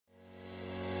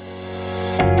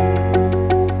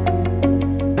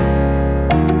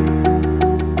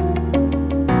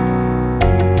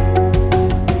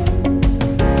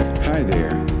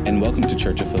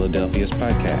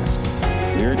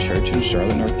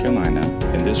Carolina,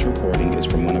 and this recording is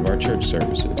from one of our church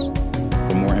services.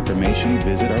 For more information,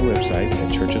 visit our website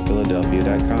at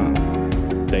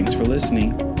churchofphiladelphia.com. Thanks for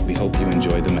listening. We hope you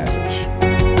enjoy the message.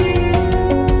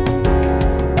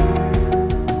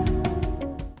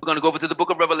 We're going to go over to the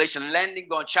book of Revelation, landing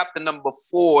on chapter number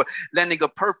 4, landing a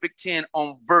perfect 10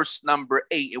 on verse number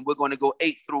 8. And we're going to go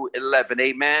 8 through 11.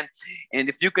 Amen. And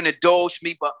if you can indulge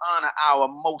me, but honor our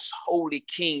most holy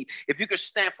King, if you can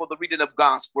stand for the reading of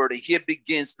God's word. And here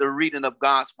begins the reading of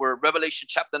God's word. Revelation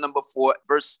chapter number 4,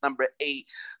 verse number 8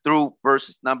 through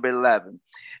verse number 11.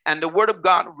 And the word of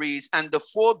God reads, and the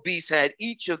 4 beasts had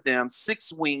each of them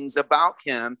 6 wings about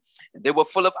him, and they were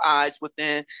full of eyes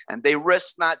within, and they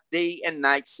rest not day and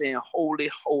night, saying, Holy,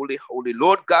 holy, holy,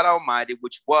 Lord God Almighty,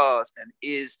 which was and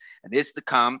is to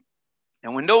come.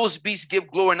 And when those beasts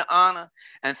give glory and honor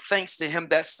and thanks to him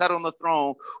that sat on the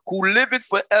throne, who liveth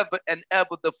forever and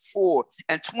ever, the 4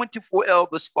 and 24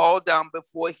 elders fall down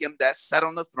before him that sat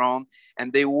on the throne,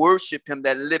 and they worship him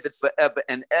that liveth forever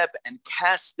and ever, and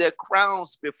cast their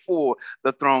crowns before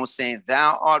the throne, saying,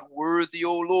 Thou art worthy,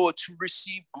 O Lord, to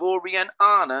receive glory and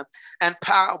honor and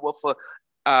power, for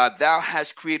thou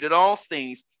hast created all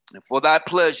things, and for thy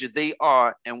pleasure they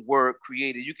are and were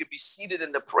created. You can be seated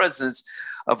in the presence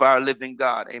of our living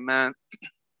God. Amen.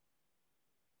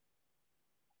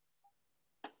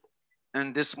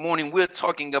 And this morning we're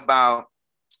talking about,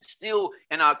 still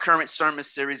in our current sermon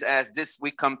series, as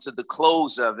we come to the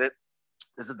close of it.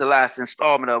 This is the last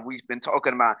installment of, we've been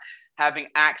talking about having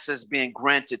access being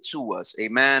granted to us.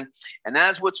 Amen. And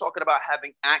as we're talking about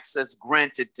having access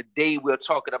granted, today we're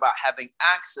talking about having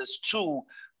access to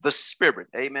the Spirit.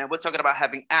 Amen. We're talking about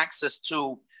having access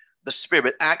to the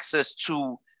Spirit, access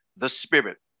to the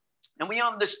Spirit. And we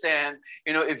understand,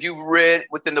 if you've read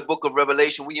within the book of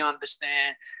Revelation, we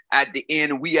understand at the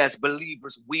end, we as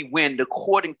believers, we win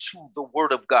according to the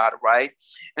word of God, right?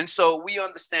 And so we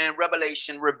understand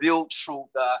Revelation, revealed truth.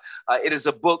 It is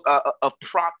a book of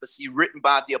prophecy written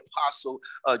by the apostle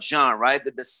John, right?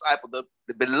 The disciple, the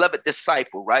beloved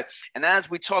disciple, right? And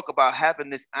as we talk about having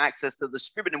this access to the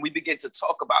Spirit, and we begin to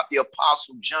talk about the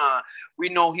apostle John, we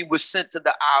know he was sent to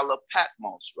the Isle of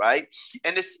Patmos, right?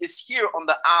 And it's here on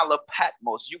the Isle of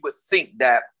Patmos. You would think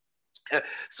that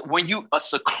so when you are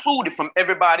secluded from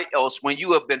everybody else, when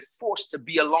you have been forced to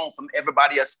be alone from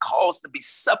everybody else, caused to be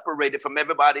separated from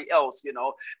everybody else,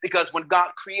 because when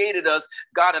God created us,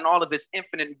 God in all of his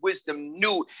infinite wisdom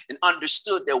knew and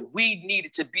understood that we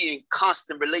needed to be in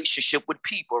constant relationship with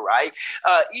people, right?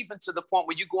 Even to the point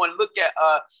where you go and look at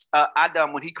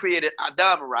Adam, when he created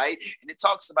Adam, right? And it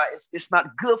talks about it's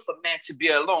not good for man to be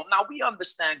alone. Now we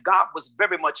understand God was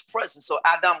very much present, so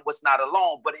Adam was not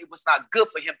alone, but it was not good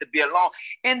for him to be alone,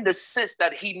 in the sense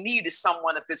that he needed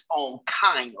someone of his own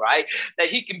kind, right? That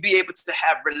he can be able to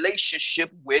have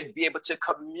relationship with, be able to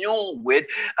commune with,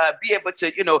 be able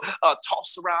to,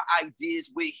 toss around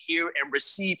ideas with, hear and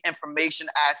receive information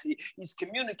as he's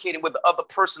communicating with the other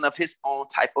person of his own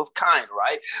type of kind,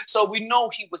 right? So we know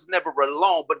he was never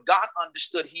alone, but God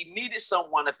understood he needed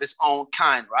someone of his own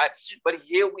kind, right? But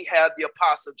here we have the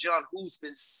apostle John, who's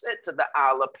been sent to the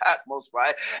Isle of Patmos,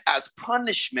 right? As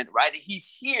punishment, right?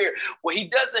 He's here where he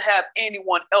doesn't have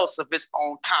anyone else of his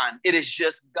own kind. It is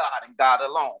just God and God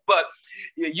alone. But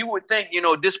you would think,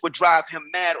 this would drive him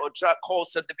mad or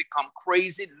cause him to become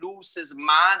crazy, lose his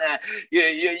mind. And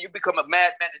you become a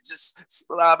madman and just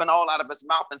slobbing all out of his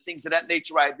mouth and things of that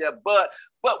nature right there. But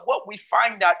what we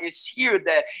find out is here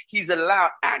that he's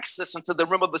allowed access into the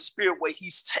realm of the Spirit, where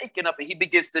he's taken up and he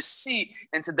begins to see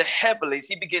into the heavenlies.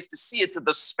 He begins to see into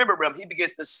the spirit realm. He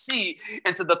begins to see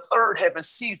into the third heaven,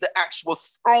 sees the actual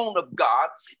throne of God.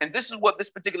 And this is what this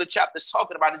particular chapter is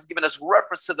talking about. It's giving us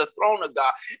reference to the throne of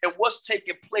God and what's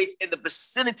taking place in the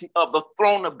vicinity of the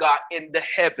throne of God in the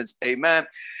heavens. Amen.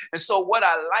 And so what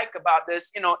I like about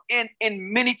this,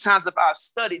 in many times if I've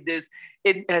studied this,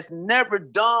 it has never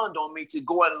dawned on me to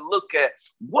go and look at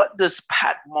what does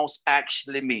Patmos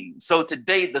actually mean. So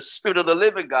today, the Spirit of the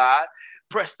living God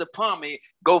pressed upon me,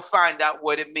 go find out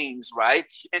what it means, right?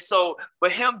 And so,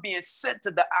 but him being sent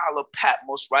to the Isle of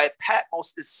Patmos, right?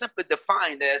 Patmos is simply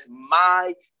defined as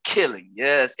my killing.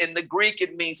 Yes, in the Greek,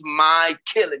 it means my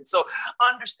killing. So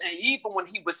understand, even when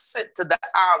he was sent to the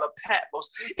Isle of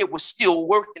Patmos, it was still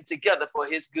working together for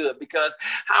his good. Because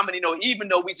how many know, even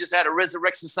though we just had a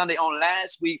Resurrection Sunday on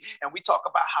last week, and we talk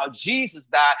about how Jesus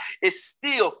died, it's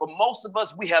still, for most of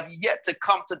us, we have yet to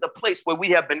come to the place where we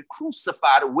have been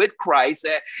crucified with Christ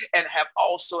and have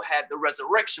also had the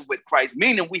resurrection with Christ,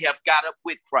 meaning we have got up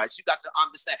with Christ. You got to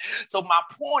understand. So my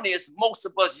point is, most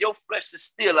of us, your flesh is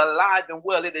still alive and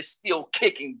well. It is still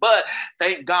kicking. But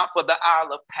thank God for the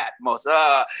Isle of Patmos.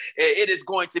 It is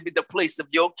going to be the place of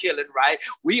your killing, right?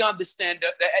 We understand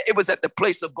that it was at the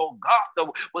place of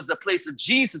Golgotha, was the place of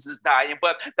Jesus's dying,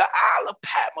 but the Isle of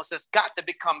Patmos has got to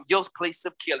become your place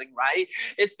of killing, right?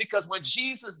 It's because when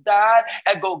Jesus died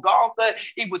at Golgotha,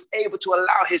 he was able to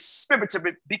allow his spirit to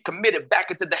be committed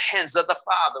back into the hands of the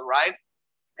Father, right?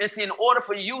 And see, in order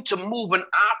for you to move and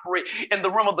operate in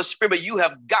the realm of the spirit, you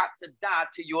have got to die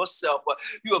to yourself.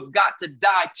 You have got to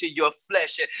die to your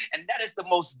flesh. And that is the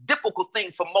most difficult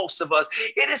thing for most of us.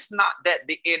 It is not that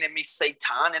the enemy,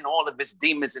 Satan, and all of his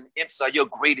demons and imps are your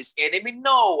greatest enemy.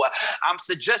 No, I'm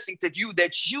suggesting to you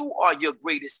that you are your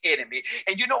greatest enemy.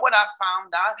 And you know what I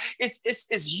found out?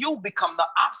 It's you become the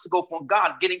obstacle from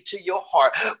God getting to your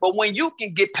heart. But when you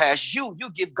can get past you,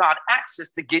 you give God access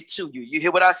to get to you. You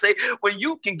hear what I say? When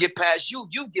you can get past you,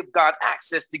 you give God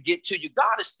access to get to you.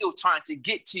 God is still trying to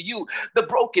get to you, the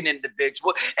broken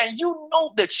individual. And you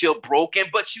know that you're broken,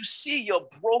 but you see your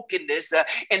brokenness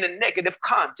in a negative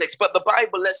context. But the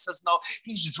Bible lets us know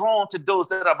he's drawn to those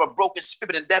that have a broken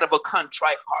spirit and that of a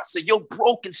contrite heart. So your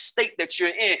broken state that you're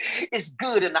in is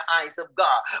good in the eyes of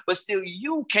God, but still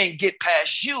you can't get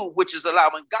past you, which is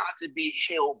allowing God to be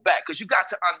held back. Because you got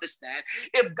to understand,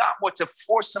 if God were to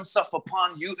force himself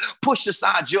upon you, push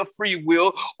aside your free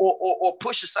will, or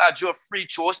push aside your free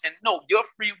choice, and no, your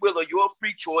free will or your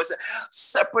free choice,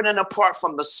 separate and apart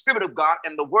from the Spirit of God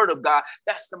and the Word of God,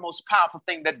 that's the most powerful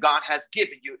thing that God has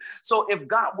given you. So if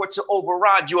God were to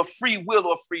override your free will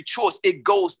or free choice, it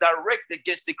goes directly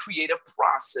against the creative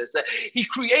process. He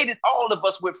created all of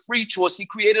us with free choice. He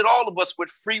created all of us with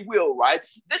free will, right?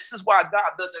 This is why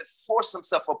God doesn't force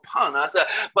himself upon us,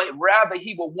 but rather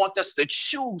he will want us to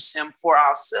choose him for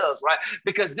ourselves, right?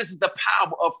 Because this is the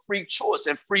power of free choice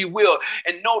and free will.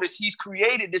 And notice he's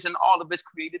created this in all of his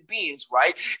created beings,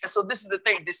 right? And so this is the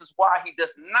thing. This is why he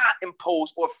does not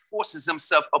impose or forces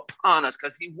himself upon us,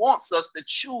 because he wants us to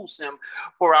choose him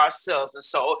for ourselves. And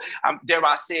so dare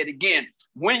I say it again,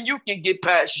 when you can get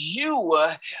past you,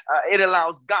 it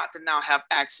allows God to now have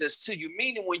access to you.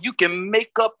 Meaning when you can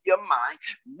make up your mind,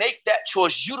 make that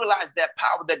choice, utilize that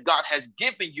power that God has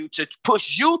given you to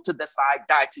push you to the side,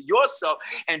 die to yourself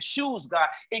and choose God.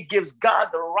 It gives God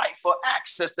the right for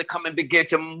access to come and begin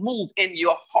to move in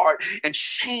your heart and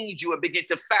change you and begin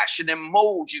to fashion and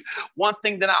mold you. One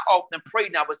thing that I often pray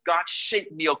now is, God,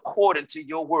 shape me according to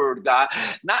your word, God.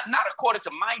 Not according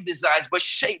to my desires, but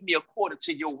shape me according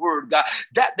to your word, God.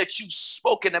 That you've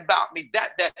spoken about me,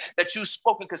 that you've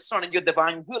spoken concerning your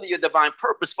divine will and your divine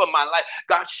purpose for my life.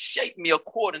 God, shape me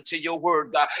according to your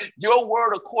word, God. Your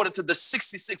word according to the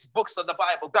 66 books of the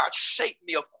Bible. God, shape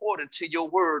me according to your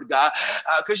word, God.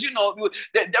 Because you know,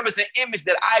 there is an image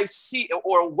that I see,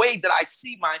 or a way that I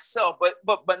see myself.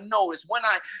 But notice when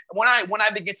I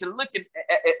begin to look and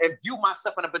view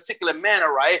myself in a particular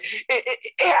manner, right? It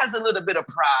has a little bit of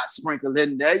pride sprinkled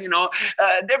in there. You know,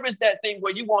 there is that thing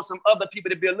where you want some other people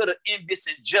to be a little envious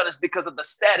and jealous because of the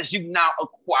status you now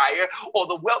acquire or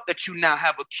the wealth that you now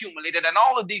have accumulated and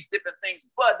all of these different things.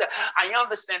 But I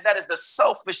understand that is the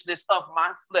selfishness of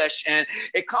my flesh, and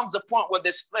it comes a point where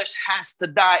this flesh has to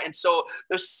die. And so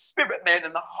the spirit man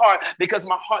in the heart, because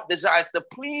my heart desires to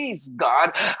please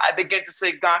God, I begin to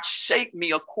say, God, shape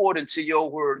me according to your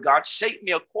word. God, shape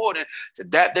me according to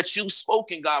that you've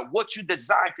spoken, God, what you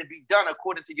desire to be done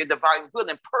according to your divine will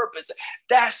and purpose.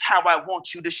 That's how I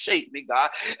want you to shape me, God.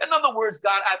 In other words,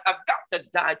 God, I've got to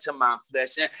die to my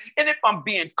flesh. And if I'm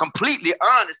being completely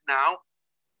honest now,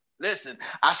 listen,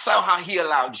 I saw how he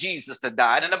allowed Jesus to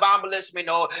die. And the Bible lets me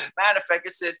know, matter of fact,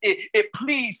 it says it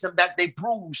pleased him that they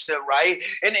bruised him, right?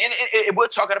 And we're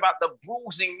talking about the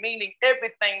bruising, meaning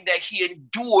everything that he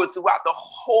endured throughout the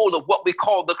whole of what we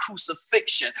call the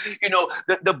crucifixion. You know,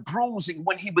 the bruising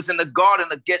when he was in the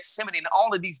Garden of Gethsemane and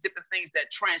all of these different things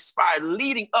that transpired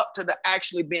leading up to the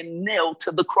actually being nailed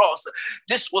to the cross.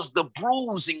 This was the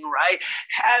bruising, right?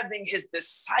 Having his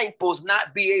disciples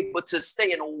not be able to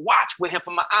stay and watch with him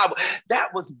from an hour.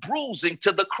 That was bruising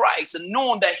to the Christ, and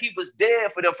knowing that he was there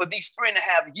for them for these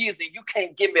 3.5 years and you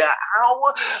can't give me an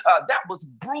hour, that was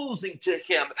bruising to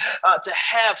him. To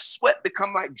have sweat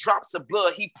become like drops of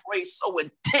blood, he prayed so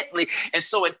intently and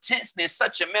so intensely in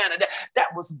such a manner that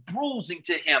was bruising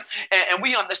to him. And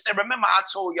we understand, remember I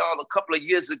told y'all a couple of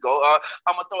years ago,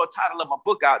 I'm going to throw a title of my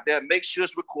book out there, make sure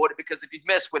it's recorded, because if you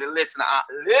mess with it, listen,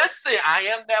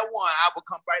 I am that one. I will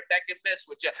come right back and mess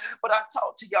with you. But I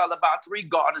talked to y'all about 3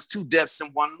 gardens there's two deaths in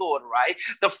one Lord, right?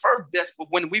 The first death was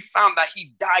when we found that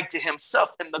he died to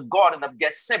himself in the Garden of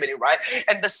Gethsemane, right?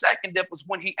 And the second death was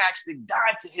when he actually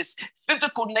died to his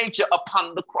physical nature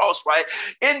upon the cross, right?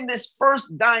 In this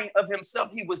first dying of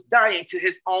himself, he was dying to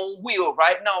his own will,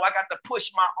 right? No, I got to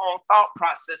push my own thought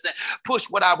process and push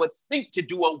what I would think to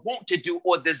do or want to do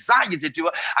or desire to do.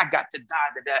 I got to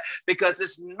die to that because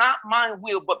it's not my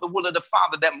will, but the will of the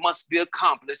Father that must be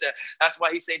accomplished. That's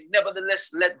why he said,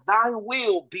 nevertheless, let thy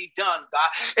will be done, God.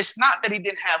 It's not that he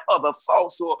didn't have other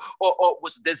thoughts or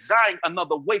was designed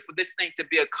another way for this thing to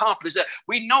be accomplished.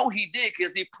 We know he did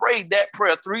because he prayed that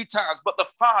prayer 3 times, but the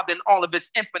Father in all of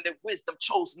his infinite wisdom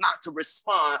chose not to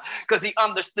respond because he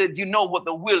understood, you know what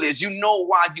the will is. You know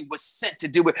why you were sent to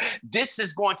do it. This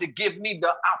is going to give me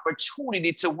the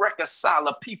opportunity to reconcile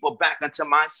a people back unto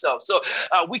myself. So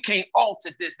we can't alter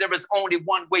this. There is only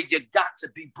one way. You got to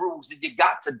be bruised and you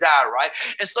got to die, right?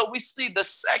 And so we see the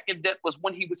second death was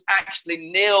when he was actually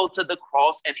nailed to the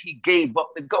cross and he gave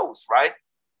up the ghost, right?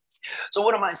 So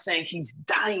what am I saying? He's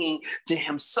dying to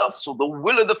himself so the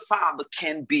will of the Father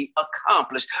can be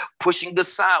accomplished, pushing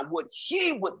aside what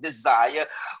he would desire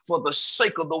for the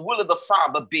sake of the will of the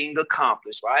Father being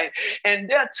accomplished, right? And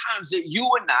there are times that you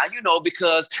and I, you know,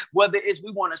 because whether it's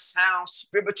we want to sound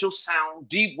spiritual, sound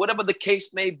deep, whatever the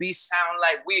case may be, sound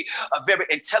like we are very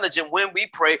intelligent when we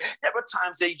pray, there are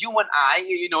times that you and I,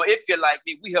 you know, if you're like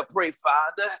me, we have prayed,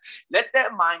 Father, let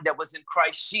that mind that was in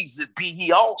Christ Jesus be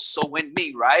he also in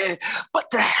me, right? But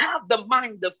to have the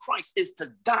mind of Christ is to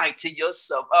die to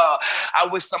yourself. I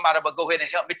wish somebody would go ahead and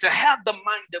help me. To have the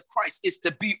mind of Christ is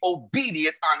to be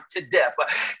obedient unto death.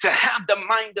 To have the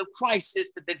mind of Christ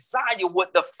is to desire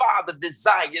what the Father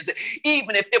desires,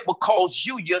 even if it will cause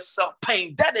you yourself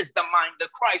pain. That is the mind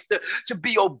of Christ, to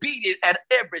be obedient at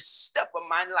every step of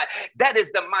my life. That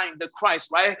is the mind of Christ,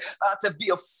 right? To be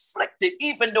afflicted,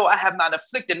 even though I have not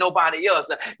afflicted nobody else.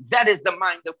 That is the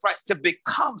mind of Christ, to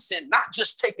become sin, not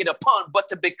just take it upon, but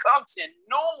to become sin,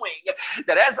 knowing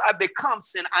that as I become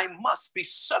sin, I must be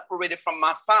separated from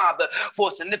my Father for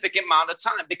a significant amount of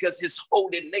time because his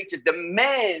holy nature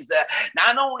demands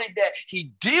not only that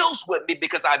he deals with me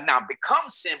because I've now become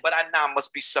sin, but I now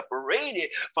must be separated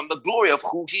from the glory of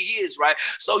who he is, right?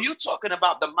 So you're talking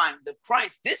about the mind of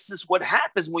Christ. This is what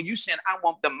happens when you say, I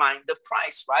want the mind of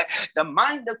Christ, right? The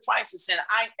mind of Christ is saying,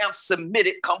 I am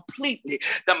submitted completely.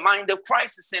 The mind of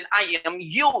Christ is saying, I am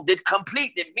yielded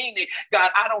completely. Meaning, God,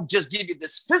 I don't just give you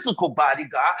this physical body,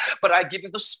 God, but I give you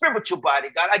the spiritual body,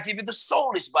 God. I give you the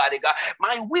soulish body, God.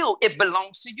 My will, it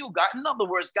belongs to you, God. In other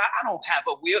words, God, I don't have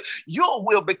a will. Your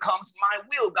will becomes my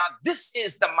will, God. This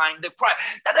is the mind of Christ.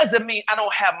 That doesn't mean I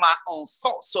don't have my own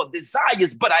thoughts or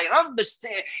desires, but I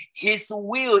understand his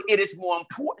will. It is more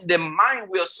important than my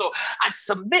will. So I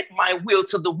submit my will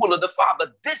to the will of the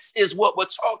Father. This is what we're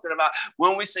talking about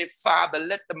when we say, Father,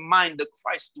 let the mind of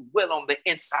Christ dwell on the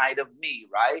inside of me,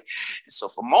 right? And so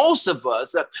for most of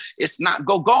us, it's not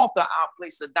Golgotha, our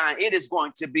place of dying. It is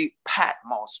going to be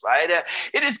Patmos, right?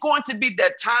 It is going to be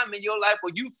that time in your life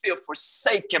where you feel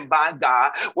forsaken by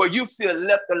God, where you feel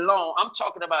left alone. I'm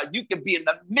talking about you can be in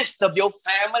the midst of your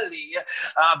family,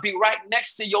 be right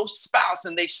next to your spouse,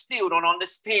 and they still don't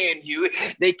understand you.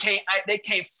 They can't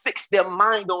fix their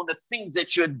mind on the things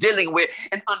that you're dealing with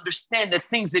and understand the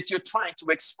things that you're trying to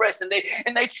express. And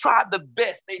they try the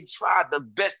best. They try the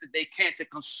best that they can to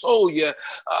console you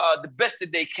the best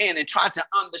that they can and try to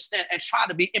understand and try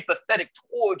to be empathetic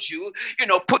towards you, you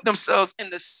know, put themselves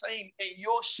in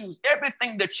your shoes,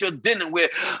 everything that you're dealing with.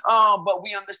 But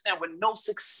we understand with no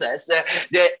success,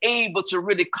 they're able to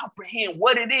really comprehend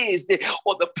what it is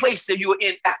or the place that you're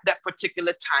in at that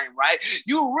particular time, right?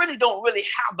 You really don't really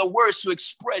have the words to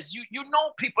express. You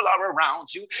know people are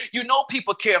around you. You know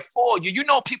people care for you. You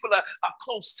know people are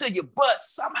close to you, but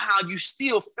somehow you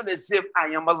still feel as if I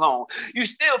am alone. You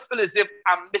still feel as if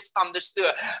I'm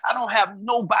misunderstood. I don't have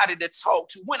nobody to talk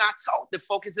to. When I talk to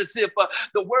folks, it's as if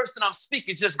the words that I'm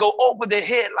speaking just go over their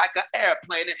head like an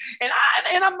airplane.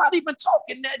 And I'm not even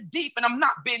talking that deep, and I'm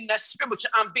not being that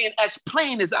spiritual. I'm being as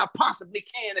plain as I possibly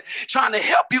can, trying to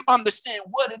help you understand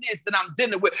what it is that I'm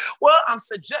dealing with. Well, I'm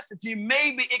suggesting to you,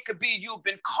 maybe it could be you've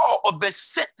been called or been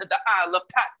sent to the Isle of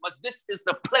Patmos. This is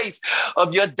the place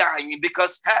of your dying,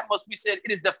 because Patmos, we said,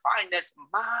 it is defined as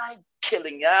my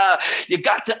killing. You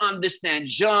got to understand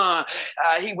John,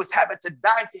 he was having to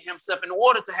die to himself in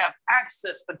order to have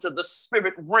access into the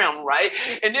spirit realm, right?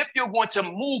 And if you're going to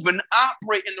move and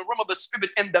operate in the realm of the spirit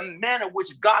in the manner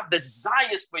which God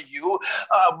desires for you,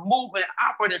 move and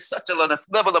operate in such a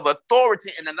level of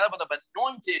authority and a level of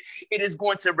anointing, it is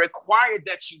going to require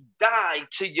that you die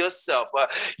to yourself.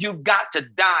 You've got to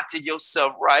die to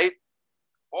yourself, right?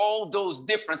 all those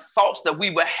different thoughts that we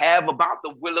would have about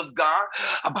the will of God,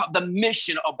 about the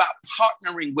mission, about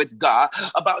partnering with God,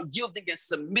 about yielding and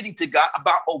submitting to God,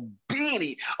 about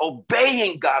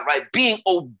obeying God, right? Being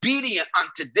obedient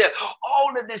unto death.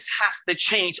 All of this has to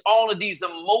change. All of these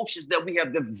emotions that we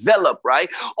have developed, right,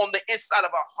 on the inside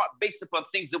of our heart based upon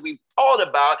things that we've thought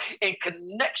about in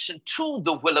connection to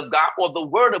the will of God or the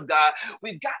word of God.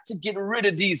 We've got to get rid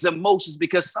of these emotions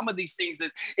because some of these things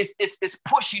is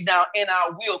pushing down in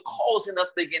our will, causing us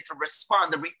to begin to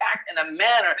respond, to react in a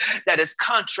manner that is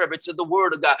contrary to the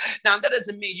word of God. Now, that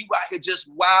doesn't mean you out here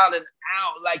just wilding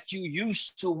out like you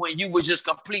used to when you were just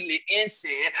completely in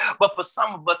sin. But for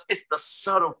some of us, it's the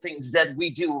subtle things that we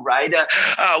do, right?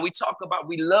 We talk about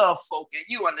we love folk, and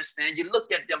you understand, you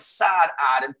look at them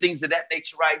side-eyed and things of that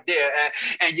nature right there,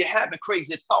 and you're having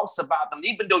crazy thoughts about them,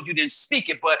 even though you didn't speak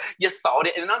it, but you thought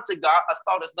it. And unto God, a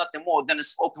thought is nothing more than a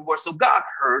spoken word. So God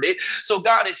heard it. So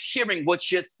God is hearing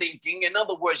what you're thinking. In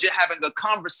other words, you're having a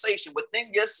conversation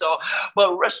within yourself,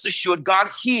 but rest assured, God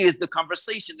hears the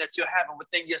conversation that you're having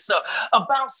within yourself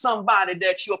about somebody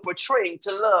that you're portraying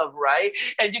to love, right?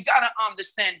 And you got to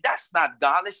understand that's not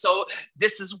godly. So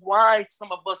this is why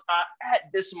some of us are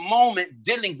at this moment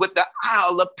dealing with the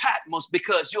Isle of Patmos,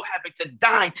 because you're having to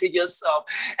die to yourself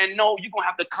and know you're going to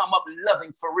have to come up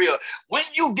loving for real. When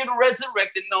you get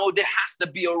resurrected, no, there has to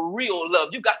be a real love.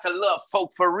 You got to love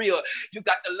folk for real. You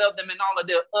got to love them in all of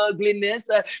their ugliness.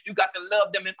 You got to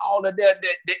love them in all of their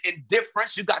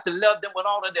indifference. You got to love them with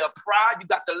all of their pride. You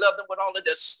got to love them with all of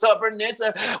their stubbornness.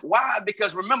 Why?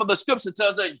 Because remember, the scripture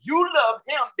tells us you love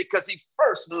him because he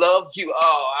first loved you.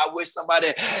 Oh, I wish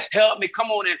somebody help me.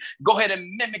 Come on and go ahead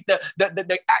and mimic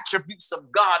the attributes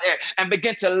of God and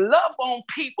begin to love on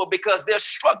people because they're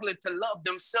struggling to love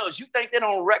themselves. You think they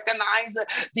don't recognize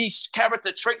these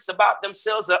character traits about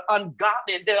themselves are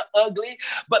ungodly and they're ugly,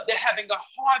 but they're having a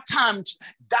hard time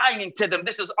dying to them.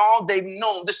 This is all they've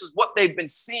known. This is what they've been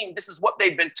seeing. This is what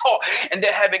they've been taught. And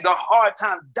they're having a hard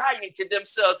time dying to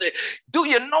themselves. Do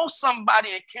you know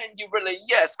somebody and can you relate?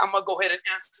 Yes, I'm going to go ahead and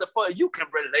answer for you. You can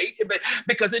relate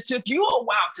because it took you a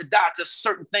while to die to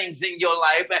certain things in your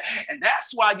life. And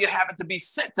that's why you're having to be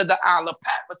sent to the Isle of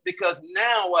Patmos, because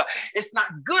now it's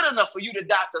not good enough for you to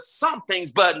die to some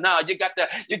things, but no, you got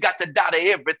to die to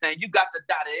everything. You got to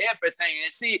die to everything.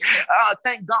 And see,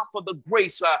 thank God for the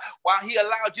grace. While he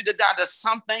allowed you to die to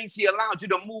some things, he allowed you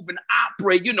to move and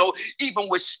operate, even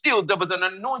with still there was an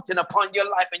anointing upon your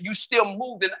life and you still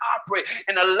moved and operate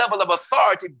in a level of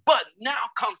authority. But now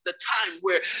comes the time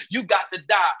where you got to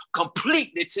die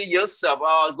completely to yourself.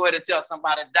 Oh, go ahead and tell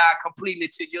somebody, die completely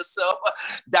to yourself.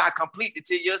 Die completely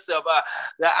to yourself.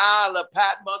 The Isle of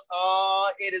Patmos,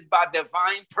 it is by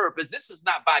divine purpose. This is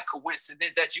not by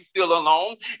coincidence that you feel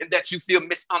alone and that you feel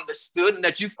misunderstood and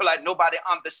that you feel like nobody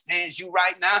understands you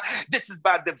right now. This is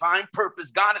by divine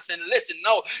purpose. God is saying, listen,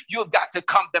 no, you've got to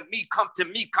come to me, come to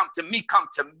me, come to me, come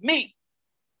to me.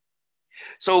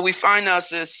 So we find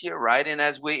ourselves here, right? And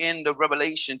as we're in the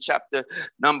Revelation chapter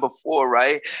number 4,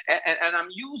 right? And I'm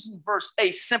using verse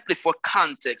 8 simply for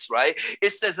context, right?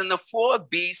 It says, and the 4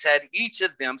 beasts had each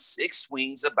of them 6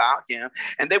 wings about him,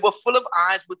 and they were full of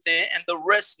eyes within, and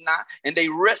they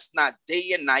rest not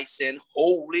day and night, saying,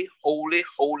 holy, holy,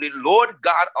 holy, Lord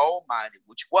God Almighty,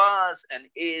 which was and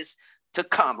is to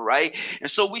come, right? And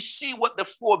so we see what the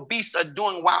 4 beasts are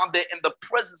doing while they're in the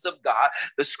presence of God.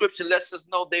 The scripture lets us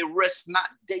know they rest not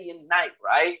day and night,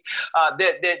 right?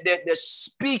 They're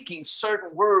speaking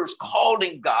certain words,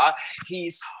 calling God.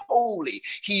 He's holy.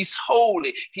 He's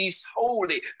holy. He's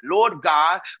holy. Lord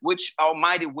God, which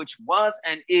Almighty, which was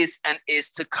and is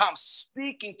to come,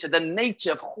 speaking to the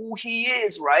nature of who he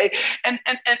is, right? And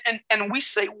we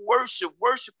say worship.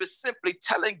 Worship is simply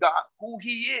telling God who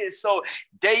he is. So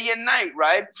day and night,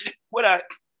 right? When I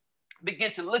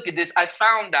begin to look at this, I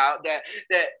found out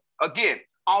that again,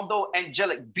 although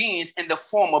angelic beings in the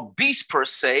form of beasts per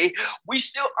se, we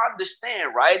still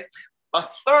understand, right? A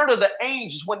third of the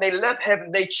angels, when they left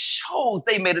heaven,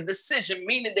 they made a decision,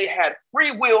 meaning they had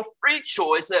free will, free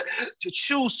choice to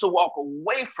choose to walk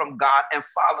away from God and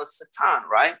follow Satan,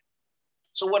 right?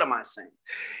 So what am I saying?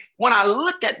 When I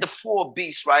look at the 4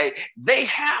 beasts, right, they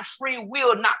have free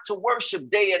will not to worship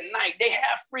day and night. They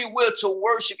have free will to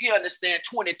worship, you understand,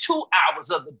 22 hours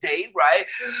of the day, right?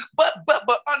 But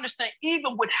understand,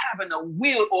 even with having a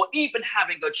will or even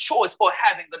having a choice or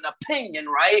having an opinion,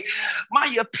 right?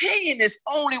 My opinion is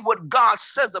only what God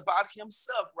says about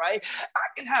himself, right? I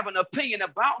can have an opinion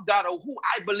about God or who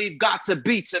I believe God to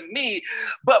be to me,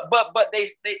 but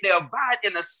they abide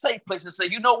in a safe place and say,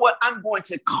 you know what? I'm going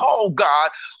to call God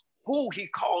who he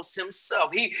calls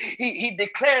himself. He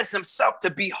declares himself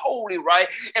to be holy, right?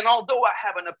 And although I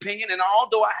have an opinion, and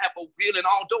although I have a will, and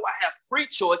although I have free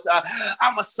choice,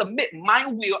 I'm going to submit my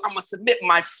will, I'm going to submit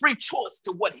my free choice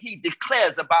to what he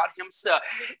declares about himself.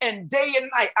 And day and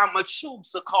night, I'm going to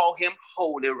choose to call him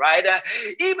holy, right?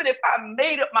 Even if I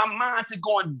made up my mind to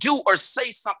go and do or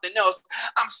say something else,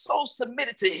 I'm so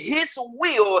submitted to his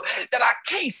will that I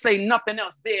can't say nothing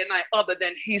else day and night other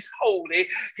than he's holy,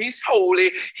 he's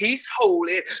holy, he's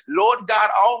holy, Lord God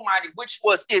Almighty, which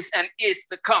was, is, and is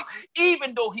to come.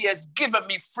 Even though he has given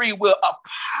me free will, a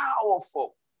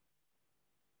powerful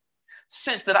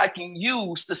sense that I can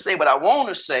use to say what I want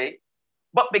to say,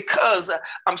 but because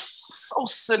I'm so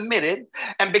submitted,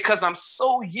 and because I'm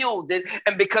so yielded,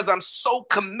 and because I'm so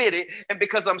committed, and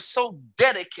because I'm so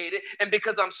dedicated, and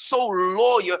because I'm so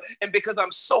loyal, and because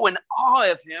I'm so in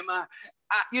awe of him,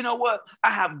 you know what? I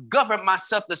have governed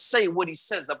myself to say what he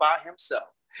says about himself.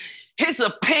 His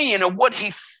opinion of what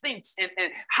he thinks and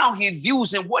how he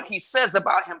views and what he says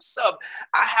about himself,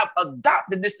 I have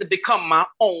adopted this to become my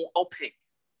own opinion.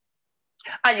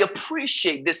 I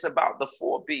appreciate this about the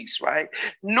four beasts, right?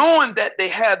 Knowing that they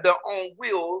have their own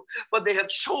will, but they have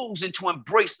chosen to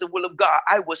embrace the will of God.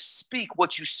 I will speak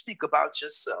what you speak about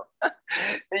yourself.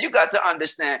 And you got to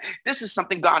understand, this is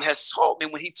something God has taught me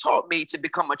when he taught me to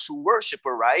become a true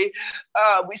worshiper, right?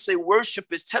 We say worship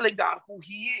is telling God who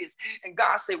he is. And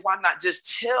God said, why not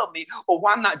just tell me, or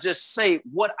why not just say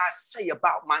what I say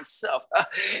about myself?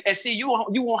 And see, you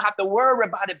won't have to worry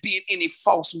about it being any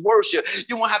false worship.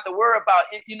 You won't have to worry about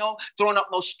it, throwing up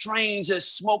no strange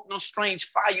smoke, no strange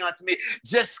fire unto me.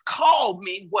 Just call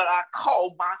me what I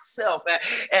call myself.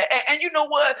 And you know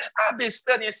what? I've been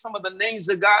studying some of the names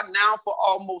of God now for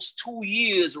almost 2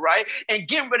 years, right? And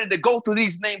getting ready to go through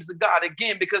these names of God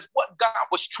again, because what God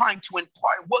was trying to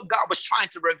impart, what God was trying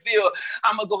to reveal,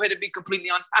 I'm going to go ahead and be completely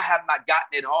honest, I have not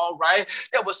gotten it all right.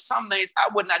 There were some names I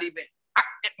would not even,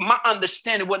 my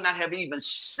understanding would not have even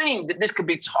seen that this could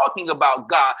be talking about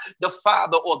God the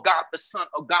Father, or God the Son,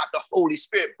 or God the Holy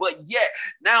Spirit. But yet,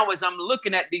 now as I'm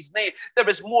looking at these names, there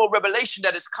is more revelation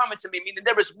that is coming to me, meaning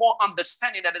there is more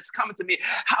understanding that is coming to me,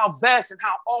 how vast and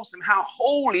how awesome, how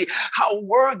holy, how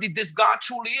worthy this God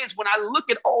truly is. When I look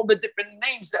at all the different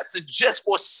names that suggest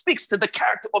or speaks to the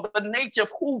character or the nature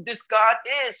of who this God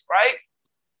is, right?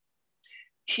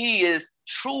 He is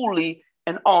truly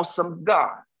an awesome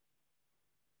God.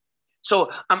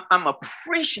 So I'm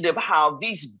appreciative how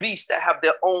these beasts that have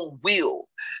their own will,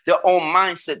 their own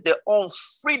mindset, their own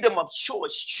freedom of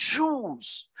choice,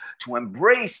 choose to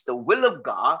embrace the will of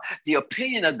God, the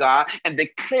opinion of God, and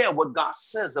declare what God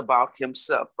says about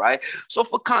himself, right? So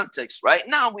for context, right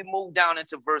now we move down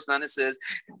into verse 9. It says,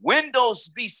 when those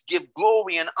beasts give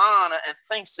glory and honor and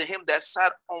thanks to him that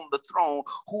sat on the throne,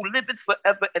 who liveth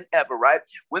forever and ever, right?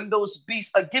 When those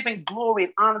beasts are giving glory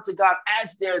and honor to God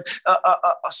as they're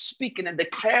speaking and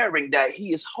declaring that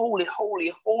he is holy,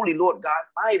 holy, holy, Lord God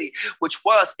Almighty, which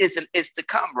was, is, and is to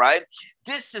come, right?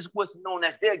 This is what's known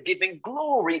as they're giving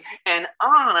glory and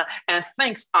honor and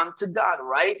thanks unto God,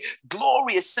 right?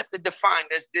 Glory is simply defined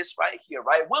as this right here,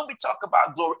 right? When we talk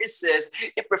about glory, it says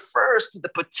it refers to the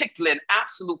particular and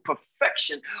absolute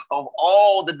perfection of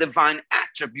all the divine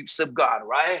attributes of God,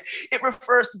 right? It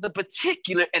refers to the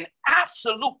particular and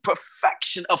absolute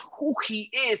perfection of who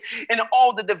he is and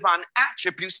all the divine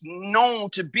attributes known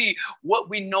to be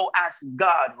what we know as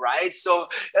God, right? So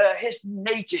his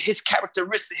nature, his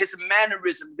characteristics, his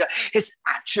mannerism, his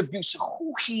attributes,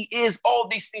 who he is, all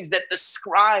these things that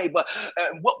describe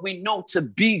what we know to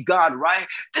be God, right?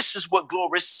 This is what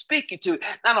glory is speaking to.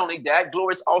 Not only that,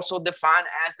 glory is also defined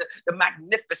as the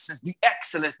magnificence, the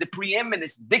excellence, the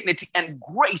preeminence, dignity, and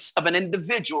grace of an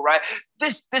individual, right?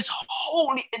 This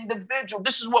holy individual,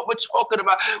 this is what we're talking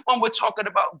about when we're talking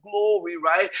about glory,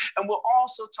 right? And we're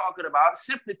also talking about,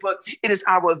 simply put, it is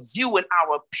our view and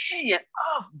our opinion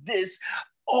of this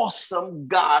awesome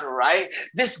God, right?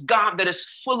 This God that is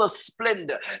full of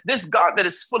splendor, this God that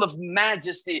is full of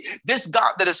majesty, this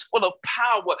God that is full of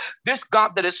power, this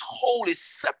God that is holy,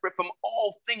 separate from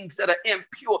all things that are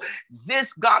impure,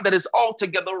 this God that is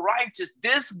altogether righteous,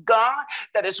 this God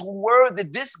that is worthy,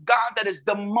 this God that is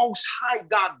the most high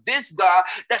God, this God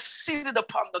that's seated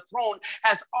upon the throne,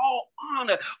 has all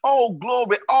honor, all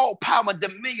glory, all power,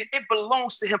 dominion. It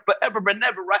belongs to him forever and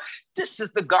ever, right? This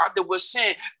is the God that we're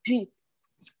saying he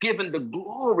given the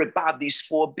glory by these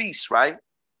four beasts, right?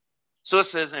 So it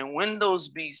says, and when those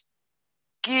beasts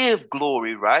give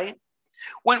glory, right?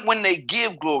 When they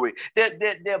give glory,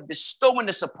 they're bestowing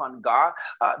this upon God.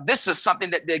 This is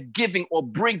something that they're giving or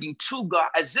bringing to God,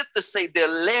 as if to say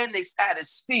they're laying this at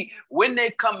his feet when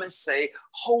they come and say,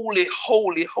 holy,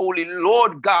 holy, holy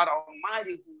Lord God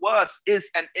Almighty, who was,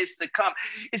 is, and is to come.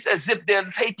 It's as if they're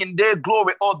taking their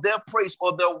glory or their praise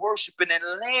or their worshiping and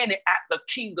laying it at the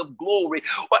King of glory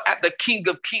or at the King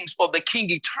of kings or the King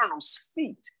eternal's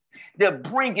feet. They're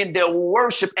bringing their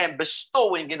worship and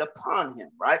bestowing it upon him,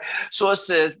 right? So it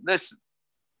says, listen,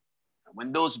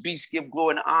 when those beasts give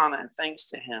glory and honor and thanks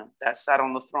to him that sat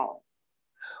on the throne,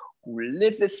 who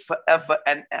liveth forever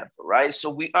and ever, right? So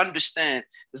we understand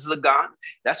this is a God.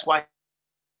 That's why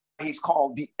he's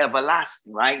called the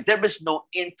everlasting, right? There is no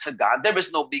end to God. There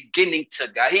is no beginning to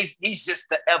God. He's just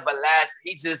the everlasting.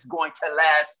 He's just going to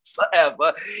last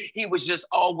forever. He was just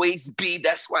always be.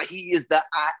 That's why he is the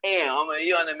I am. You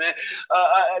know what I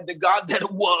mean? The God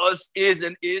that was, is,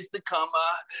 and is to come.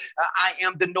 I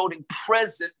am denoting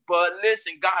present, but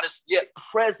listen, God is yet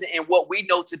present in what we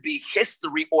know to be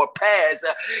history or past,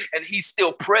 and he's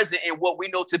still present in what we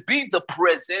know to be the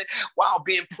present, while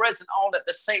being present all at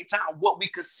the same time, what we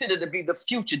consider to be the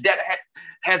future that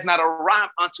has not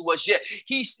arrived unto us yet.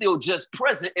 He's still just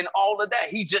present in all of that.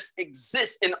 He just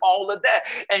exists in all of that,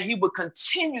 and he will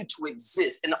continue to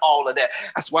exist in all of that.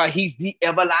 That's why he's the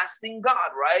everlasting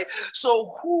God, right?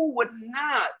 So who would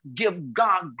not give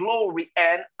God glory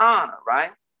and honor,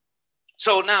 right?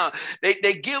 So now they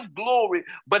give glory,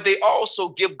 but they also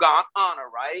give God honor,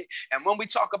 right? And when we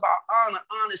talk about honor,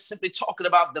 honor is simply talking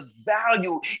about the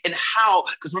value and how,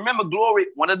 because remember, glory,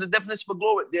 one of the definitions for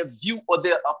glory, their view or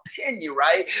their opinion,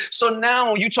 right? So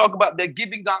now when you talk about they're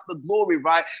giving God the glory,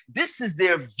 right? This is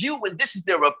their view and this is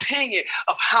their opinion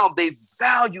of how they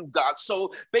value God.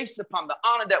 So based upon the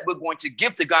honor that we're going to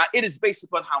give to God, it is based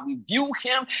upon how we view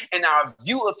him and our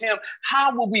view of him.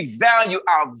 How will we value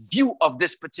our view of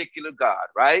this particular God?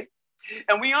 Right?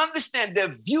 And we understand the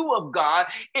view of God,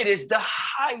 it is the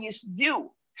highest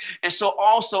view. And so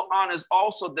also honor is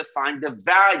also defined the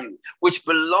value which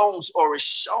belongs or is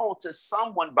shown to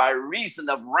someone by reason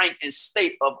of rank and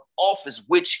state of office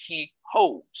which he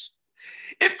holds.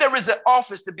 If there is an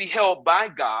office to be held by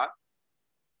God,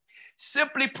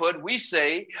 simply put, we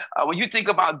say, when you think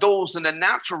about those in the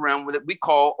natural realm that we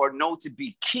call or know to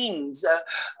be kings,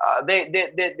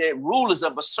 they're rulers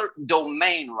of a certain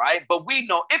domain, right? But we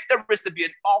know if there is to be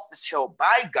an office held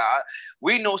by God,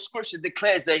 we know scripture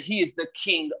declares that he is the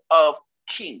King of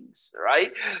kings,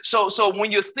 right? So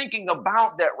when you're thinking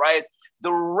about that, right,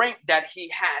 the rank that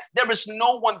he has, there is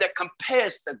no one that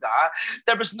compares to God.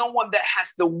 There is no one that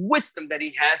has the wisdom that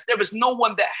he has. There is no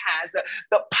one that has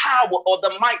the power or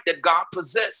the might that God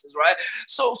possesses, right?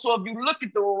 So if you look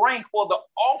at the rank or the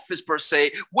office per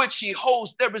se, which he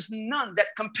holds, there is none that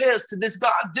compares to this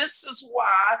God. This is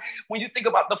why when you think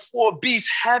about the four beasts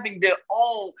having their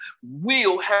own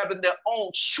will, having their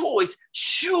own choice,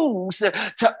 choose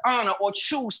to honor or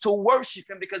choose to worship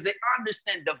him, because they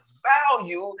understand the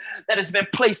value that has been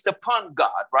placed upon God,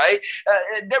 right?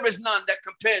 There is none that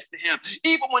compares to him.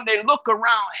 Even when they look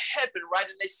around heaven, right,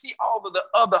 and they see all of the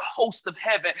other hosts of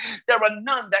heaven, there are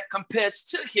none that compares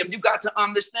to him. You got to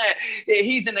understand,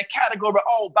 he's in a category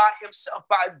all by himself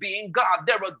by being God.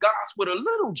 There are gods with a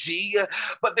little g,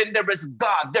 but then there is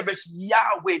God, there is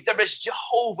Yahweh, there is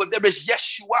Jehovah, there is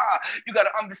Yeshua. You got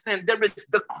to understand, there is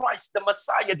the Christ, the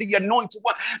Messiah, the anointed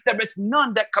one. There is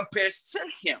none that compares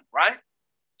to him, right?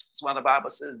 That's why the Bible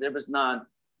says there is none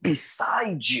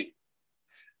beside you.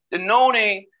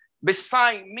 Denoting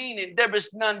beside, meaning there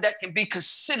is none that can be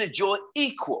considered your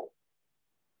equal.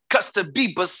 Because to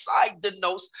be beside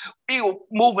denotes you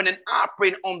moving and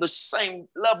operating on the same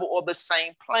level or the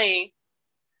same plane.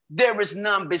 There is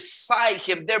none beside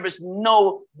him. There is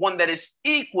no one that is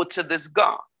equal to this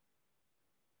God.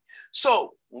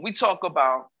 So when we talk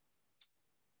about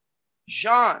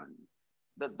John,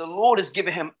 the Lord has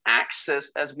given him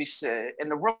access, as we said, in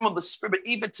the realm of the spirit,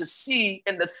 even to see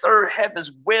in the third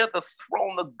heavens where the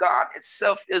throne of God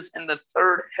itself is in the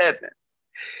third heaven.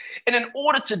 And in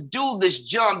order to do this,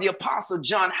 John, the apostle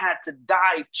John, had to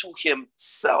die to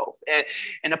himself.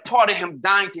 And a part of him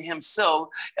dying to himself,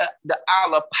 the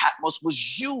Isle of Patmos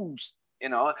was used,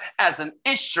 as an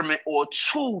instrument or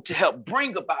tool to help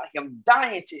bring about him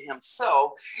dying to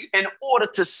himself in order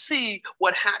to see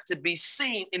what had to be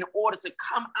seen, in order to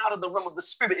come out of the realm of the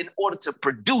spirit, in order to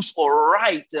produce or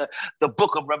write the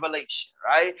book of Revelation,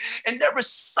 right? And there is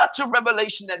such a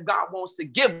revelation that God wants to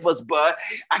give us, but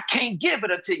I can't give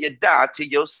it until you die to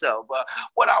yourself.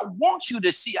 What I want you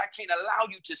to see, I can't allow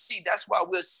you to see. That's why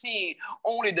we're seeing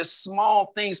only the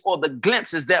small things or the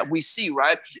glimpses that we see,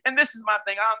 right? And this is my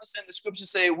thing. I understand the scripture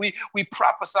scriptures say we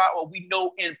prophesy or we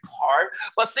know in part.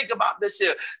 But think about this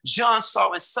here. John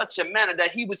saw in such a manner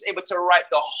that he was able to write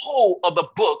the whole of the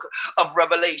book of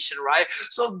Revelation, right?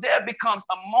 So there becomes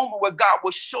a moment where God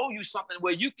will show you something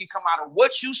where you can come out of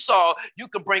what you saw. You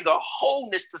can bring a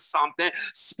wholeness to something,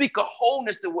 speak a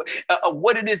wholeness to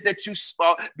what it is that you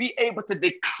saw, be able to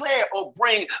declare or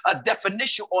bring a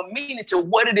definition or meaning to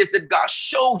what it is that God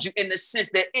showed you, in the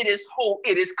sense that it is whole,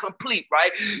 it is complete,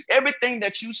 right? Everything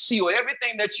that you see or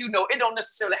everything that you know, it don't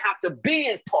necessarily have to be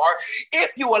in part.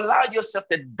 If you allow yourself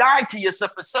to die to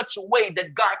yourself in such a way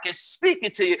that God can speak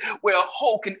it to you, where a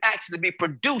whole can actually be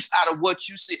produced out of what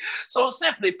you see. So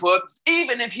simply put,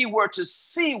 even if he were to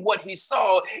see what he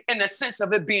saw in the sense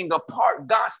of it being a part,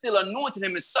 God still anointed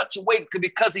him in such a way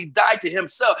because he died to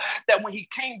himself, that when he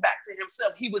came back to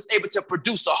himself, he was able to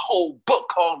produce a whole book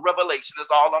called Revelation, is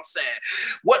all I'm saying.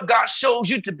 What God shows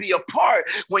you to be a part,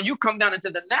 when you come down into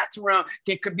the natural realm,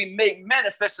 can be made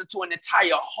manifest into an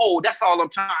entire whole. That's all I'm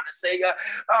trying to say.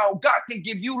 God can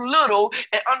give you little,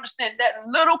 and understand that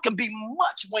little can be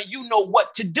much when you know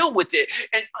what to do with it.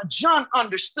 And John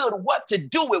understood what to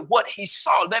do with what he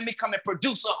saw. Let me come and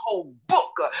produce a whole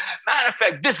book. Matter of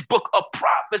fact, this book of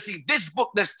prophecy, this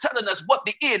book that's telling us what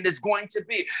the end is going to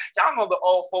be. Y'all know the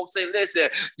old folks say, listen,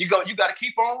 you got to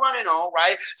keep on running on,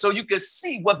 right? So you can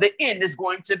see what the end is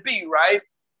going to be, right?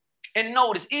 And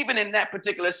notice, even in that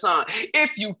particular song,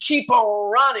 if you keep on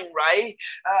running, right,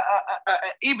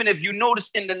 even if you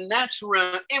notice in the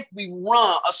natural, if we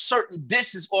run a certain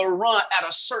distance or run at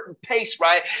a certain pace,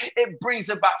 right, it brings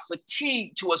about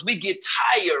fatigue to us. We get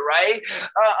tired, right,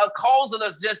 causing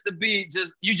us just to be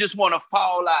you just want to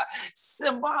fall out.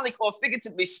 Symbolic or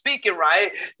figuratively speaking,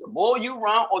 right, the more you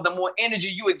run or the more energy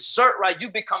you exert, right,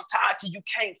 you become tired till you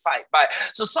can't fight, right?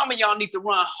 So some of y'all need to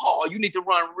run hard. You need to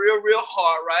run real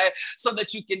hard, right? So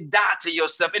that you can die to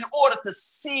yourself in order to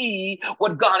see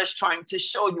what God is trying to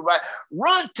show you, right?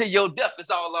 Run to your death is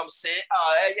all I'm saying.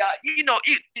 You know,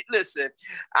 listen,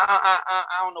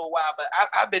 I don't know why, but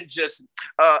I've been just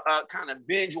kind of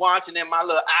binge watching in my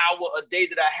little hour a day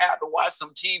that I have to watch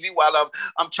some TV while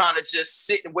I'm trying to just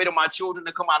sit and wait on my children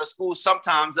to come out of school.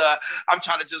 Sometimes I'm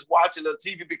trying to just watch a little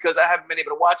TV because I haven't been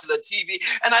able to watch a little TV,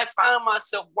 and I find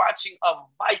myself watching a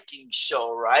Viking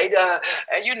show, right?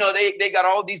 And you know, they got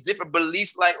all these different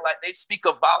beliefs, like they speak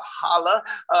of Valhalla.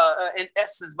 In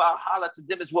essence, Valhalla to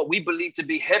them is what we believe to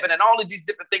be heaven, and all of these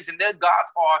different things. And their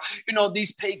gods are, you know,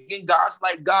 these pagan gods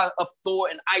like God of Thor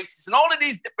and Isis, and all of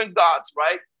these different gods,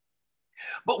 right?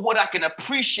 But what I can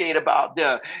appreciate about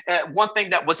them, one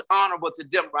thing that was honorable to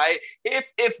them, right?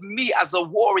 If me as a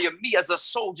warrior, me as a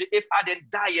soldier, if I didn't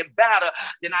die in battle,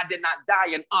 then I did not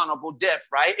die an honorable death,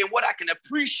 right? And what I can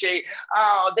appreciate,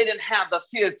 they didn't have the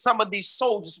fear. Some of these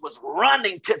soldiers was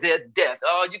running to their death.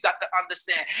 Oh, you got to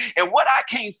understand. And what I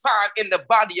can't find in the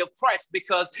body of Christ,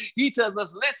 because he tells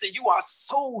us, listen, you are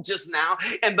soldiers now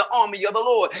in the army of the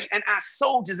Lord. And as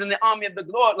soldiers in the army of the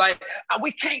Lord, like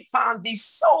we can't find these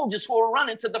soldiers who are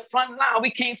running to the front line.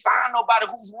 We can't find nobody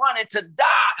who's running to die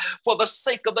for the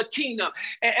sake of the kingdom.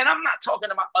 And I'm not talking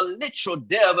about a literal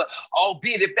death,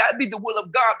 albeit if that be the will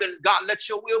of God, then God, let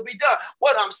your will be done.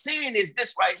 What I'm saying is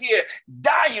this right here: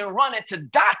 dying, running to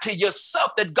die to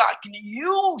yourself, that God can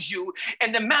use you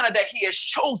in the manner that he has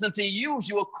chosen to use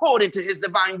you according to his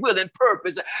divine will and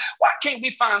purpose. Why can't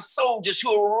we find soldiers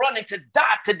who are running to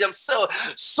die to themselves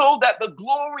so that the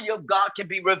glory of God can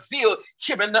be revealed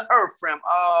here in the earth realm?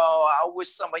 Oh, I wish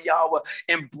some of y'all would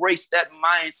embrace that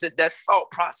mindset, that thought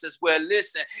process where,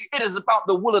 listen, it is about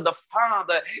the will of the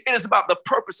Father. It is about the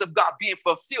purpose of God being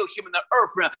fulfilled here in the earth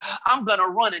realm. I'm going to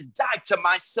run and die to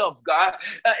myself, God.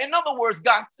 In other words,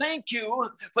 God, thank you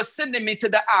for sending me to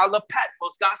the Isle of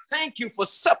Patmos. God, thank you for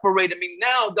separating me.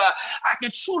 Now, God, I can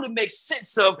truly make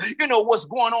sense of, you know, what's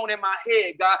going on in my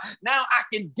head, God. Now I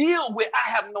can deal with,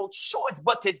 I have no choice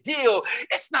but to deal.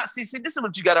 It's not, see, this is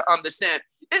what you got to understand.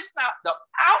 It's not the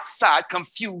outside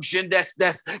confusion that's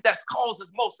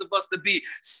causes most of us to be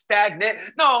stagnant.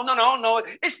 No.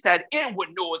 It's that inward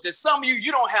noise. And some of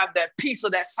you don't have that peace or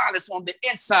that silence on the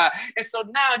inside. And so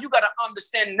now you got to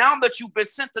understand, now that you've been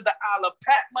sent to the Isle of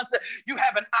Patmos, you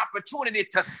have an opportunity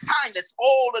to silence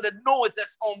all of the noise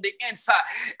that's on the inside.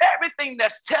 Everything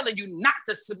that's telling you not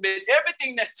to submit,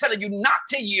 everything that's telling you not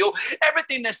to yield,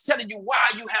 everything that's telling you why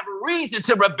you have a reason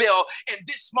to rebel in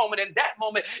this moment, in that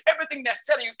moment, everything that's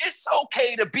telling you it's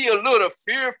okay to be a little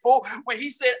fearful. When he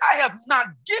said, I have not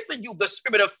given you the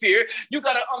spirit of fear, you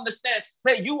got to understand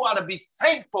that you ought to be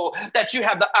thankful that you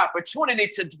have the opportunity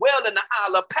to dwell in the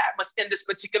Isle of Patmos in this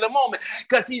particular moment,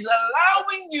 because he's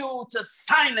allowing you to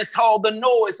silence all the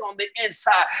noise on the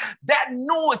inside. That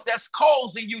noise that's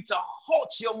causing you to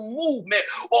halt your movement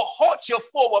or halt your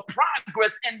forward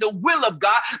progress in the will of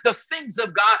God, the things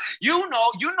of God. You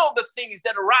know the things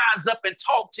that rise up and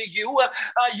talk to you.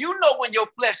 You know when your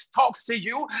flesh talks to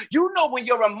you. You know when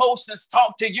your emotions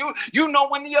talk to you. You know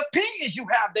when the opinions you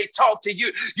have, they talk to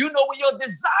you. You know when your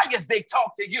desires, they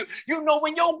talk to you. You know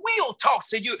when your will talks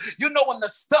to you. You know when the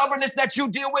stubbornness that you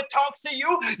deal with talks to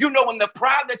you. You know when the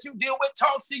pride that you deal with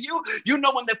talks to you. You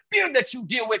know when the fear that you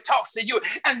deal with talks to you,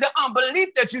 and the unbelief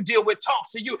that you deal with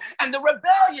talks to you, and the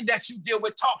rebellion that you deal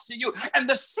with talks to you, and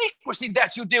the secrecy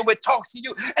that you deal with talks to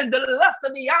you, and the lust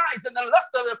of the eyes and the lust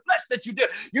of the flesh that you do.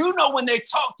 You know when they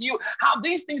talk to you, how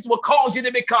these things will cause you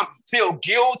to feel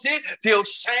guilty, feel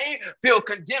shame, feel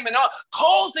condemned, and all,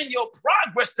 causing your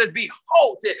progress to be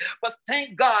halted. But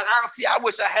thank God, honestly, I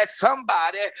wish I had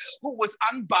somebody who was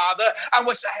unbothered. I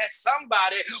wish I had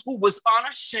somebody who was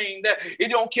unashamed. It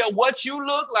don't care what you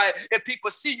look like. If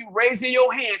people see you raising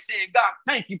your hand saying, God,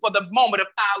 thank you for the moment of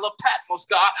Isle of Patmos,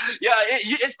 God. Yeah,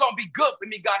 it's going to be good for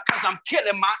me, God, because I'm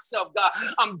killing myself, God.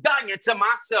 I'm dying to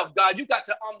myself, God. You got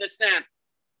to understand.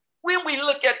 When we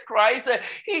look at Christ,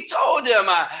 he told them,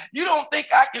 you don't think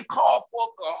I can call forth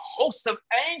a host of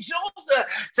angels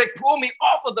to pull me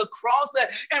off of the cross?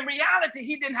 In reality,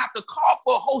 he didn't have to call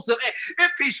for a host of angels.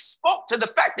 If he spoke to the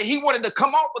fact that he wanted to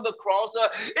come off of the cross,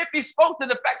 if he spoke to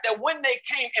the fact that when they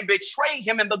came and betrayed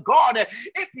him in the garden,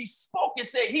 if he spoke and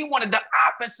said he wanted the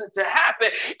opposite to happen,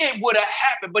 it would have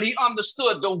happened. But he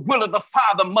understood the will of the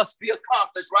Father must be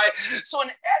accomplished, right? So in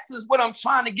essence, what I'm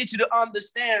trying to get you to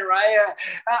understand, right?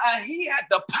 He had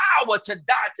the power to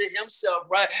die to himself,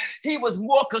 right? He was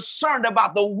more concerned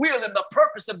about the will and the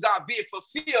purpose of God being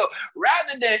fulfilled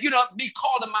rather than, me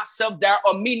calling myself down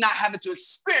or me not having to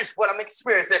experience what I'm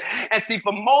experiencing. And see,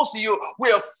 for most of you,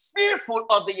 we're fearful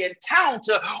of the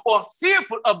encounter or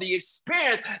fearful of the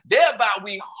experience. Thereby,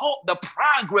 we halt the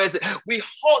progress. We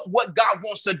halt what God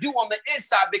wants to do on the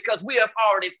inside because we have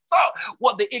already thought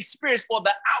what the experience or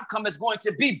the outcome is going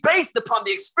to be based upon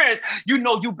the experience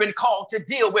you've been called to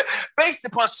deal with. Based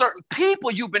upon certain people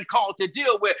you've been called to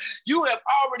deal with, you have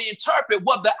already interpreted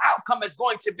what the outcome is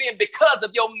going to be. And because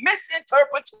of your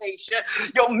misinterpretation,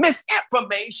 your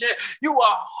misinformation, you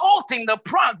are halting the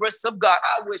progress of God.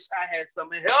 I wish I had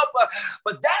some help,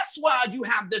 but that's why you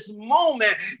have this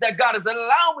moment that God is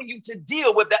allowing you to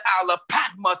deal with the Isle of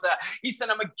Patmos. He said,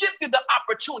 I'm going to give you the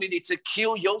opportunity to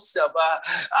kill yourself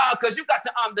because you got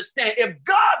to understand, if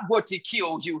God were to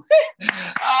kill you,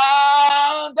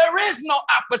 there is no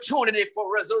opportunity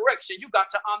for resurrection. You got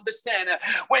to understand that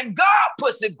when God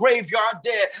puts the graveyard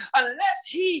dead, unless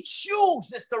he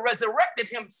chooses to resurrect it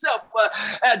himself,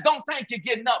 don't think you're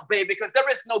getting up, baby, because there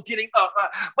is no getting up.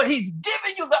 But he's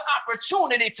giving you the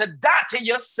opportunity to die to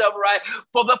yourself, right?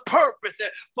 For the purpose,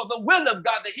 for the will of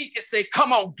God, that he can say,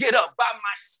 come on, get up. By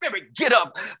my spirit, get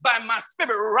up. By my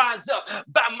spirit, rise up.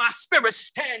 By my spirit,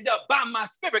 stand up. By my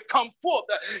spirit, come forth.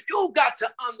 You got to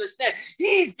understand,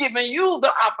 he's giving you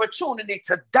the opportunity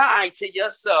to die to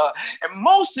yourself. And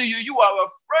most of you are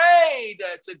afraid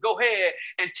to go ahead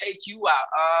and take you out.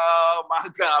 Oh, my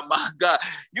God.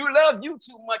 You love you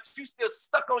too much. You still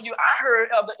stuck on you. I heard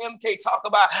Elder MK talk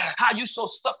about how you so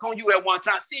stuck on you at one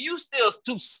time. See, you still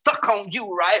too stuck on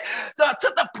you, right?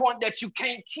 To the point that you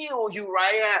can't kill you,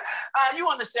 right? You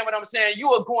understand what I'm saying?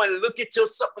 You are going to look at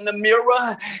yourself in the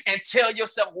mirror and tell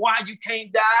yourself why you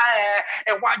can't die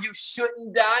and why you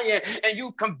shouldn't die. And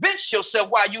you convince yourself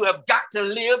why you have got to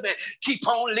live and keep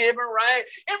on living, right?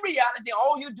 In reality,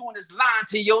 all you're doing is lying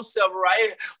to yourself,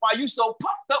 right? While you so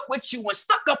puffed up with you and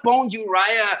stuck up on you,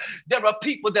 right? There are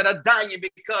people that are dying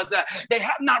because they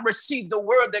have not received the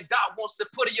word that God wants to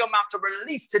put in your mouth to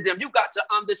release to them. You got to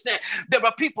understand, there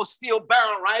are people still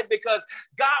bound, right? Because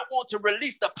God wants to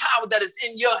release the power that is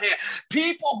in your hand.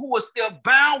 People who are still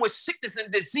bound with sickness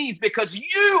and disease because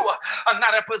you are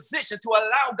not in position to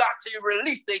allow God to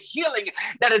release the healing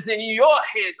that is in your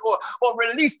hands, or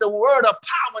release the word of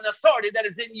power and authority that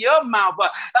is in your mouth,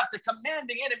 to command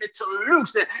the enemy to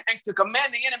loosen and to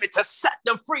command the enemy to set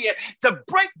them free and to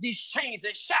break these chains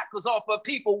and shackles off of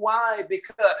people. Why?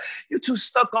 Because you're too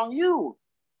stuck on you.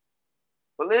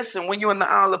 But listen, when you're in the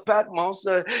Isle of Patmos,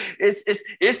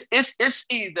 it's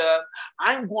either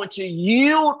I'm going to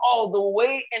yield all the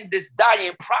way in this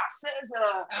dying process,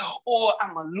 or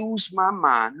I'm gonna lose my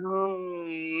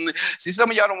mind. See, some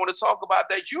of y'all don't want to talk about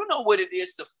that. You know what it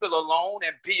is to feel alone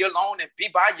and be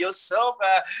by yourself.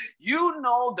 You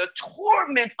know the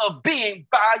torment of being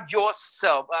by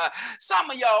yourself. Some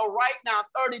of y'all right now,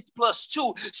 30 plus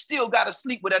 2, still got to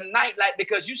sleep with a nightlight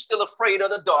because you're still afraid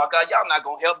of the dark. Y'all not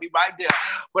gonna help me right there.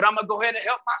 But I'm going to go ahead and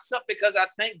help myself because I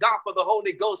thank God for the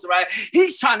Holy Ghost, right?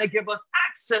 He's trying to give us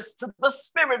access to the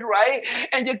Spirit, right?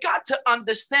 And you got to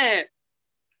understand,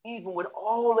 even with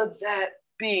all of that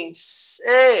being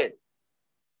said,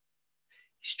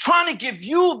 he's trying to give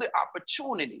you the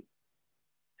opportunity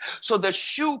so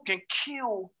that you can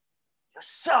kill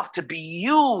yourself to be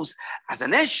used as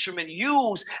an instrument,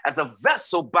 used as a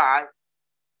vessel by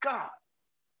God.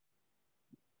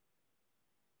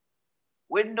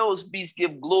 When those beasts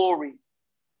give glory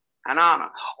and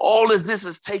honor, all of this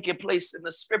is taking place in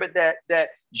the Spirit that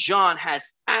John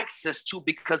has access to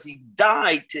because he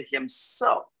died to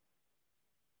himself.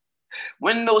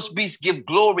 When those beasts give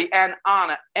glory and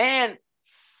honor and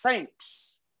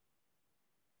thanks,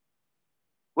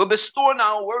 we're bestowing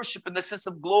our worship in the sense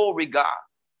of glory, God.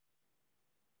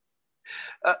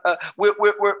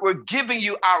 We're giving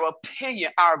you our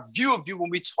opinion, our view of you when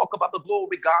we talk about the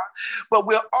glory, God, but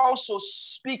we're also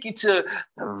speaking to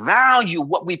the value,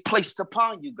 what we placed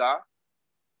upon you, God.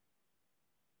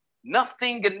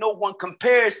 Nothing and no one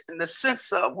compares in the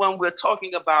sense of when we're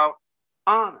talking about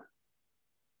honor.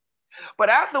 But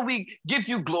after we give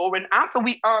you glory and after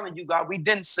we honor you, God, we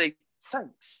didn't say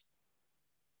thanks.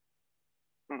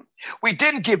 We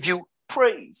didn't give you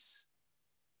praise.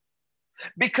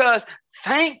 Because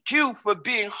thank you for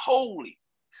being holy.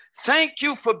 Thank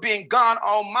you for being God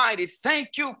Almighty.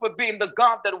 Thank you for being the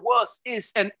God that was,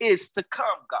 is, and is to come,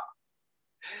 God.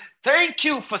 Thank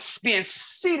you for being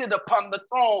seated upon the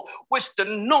throne, which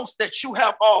denotes that you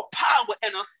have all power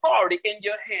and authority in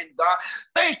your hand, God.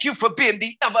 Thank you for being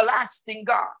the everlasting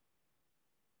God.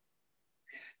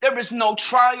 There is no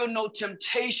trial, no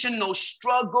temptation, no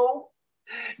struggle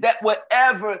that will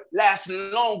ever last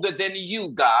longer than you,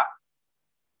 God.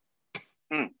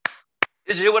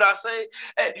 Did you hear what I say?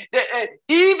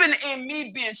 Even in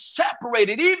me being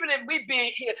separated, even in me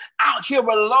being out here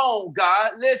alone,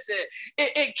 God, listen,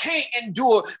 it can't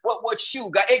endure what you,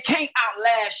 God. It can't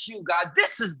outlast you, God.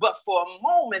 This is but for a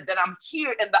moment that I'm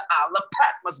here in the Isle of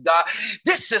Patmos, God.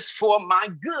 This is for my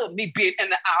good, me being in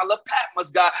the Isle of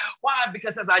Patmos, God. Why?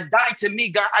 Because as I die to me,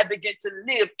 God, I begin to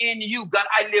live in you, God.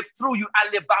 I live through you. I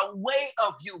live by way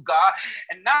of you, God.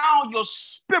 And now your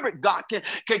Spirit, God,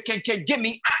 can give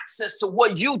me access to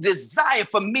what you desire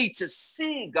for me to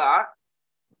see, God.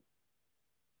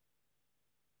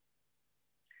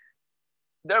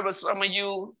 There are some of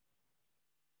you,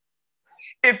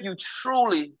 if you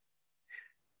truly,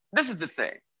 this is the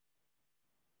thing.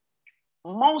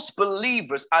 Most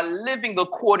believers are living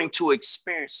according to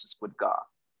experiences with God.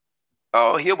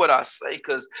 Oh, hear what I say,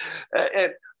 because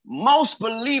most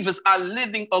believers are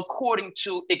living according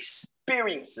to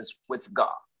experiences with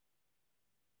God.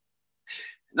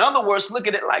 In other words, look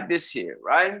at it like this here,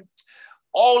 right?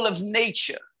 All of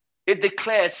nature, it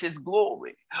declares his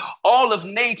glory. All of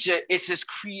nature is his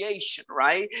creation,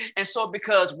 right? And so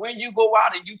because when you go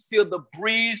out and you feel the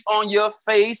breeze on your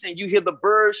face and you hear the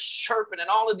birds chirping and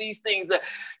all of these things,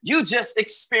 you just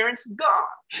experience God.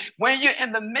 When you're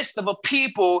in the midst of a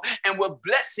people and we're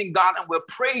blessing God and we're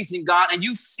praising God and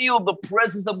you feel the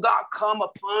presence of God come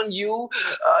upon you,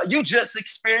 you just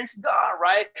experience God,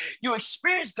 right? You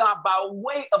experience God by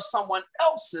way of someone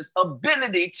else's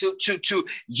ability to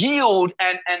yield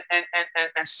and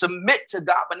submit to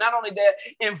God. But not only that,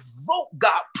 invoke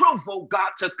God, provoke God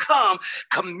to come,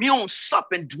 commune, sup,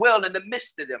 and dwell in the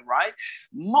midst of them, right?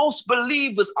 Most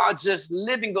believers are just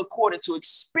living according to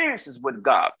experiences with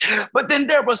God. But then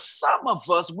there were some of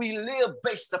us, we live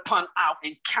based upon our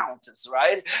encounters,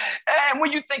 right? And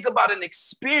when you think about an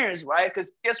experience, right?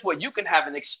 Because guess what? You can have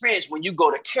an experience when you go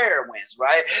to Carowinds,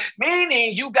 right?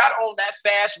 Meaning you got on that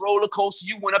fast roller coaster,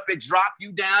 you went up, it dropped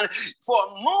you down. For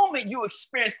a moment, you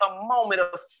experienced a moment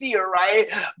of fear, right?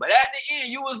 But at the end,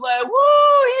 you was like, woo,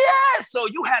 yeah. So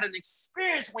you had an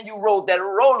experience when you rode that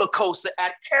roller coaster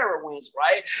at Carowinds,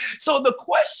 right? So the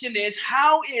question is,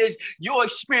 how is your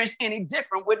experience any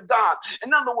different with God?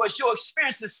 In other words, your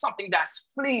experience is something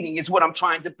that's fleeting, is what I'm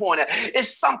trying to point at.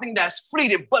 It's something that's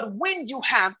fleeting. But when you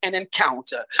have an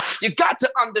encounter, you got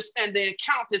to understand the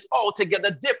encounter is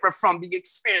altogether different from the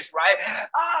experience, right?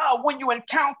 When you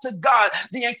encounter God,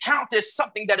 the encounter is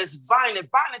something that is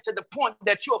violent by finally to the point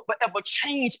that you'll forever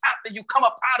change after you come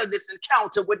up out of this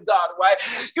encounter with God, right?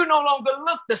 You no longer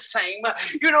look the same.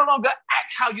 You no longer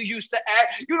act how you used to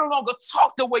act. You no longer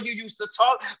talk the way you used to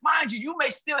talk. Mind you, you may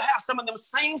still have some of them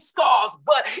same scars,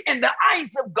 but in the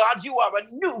eyes of God, you are a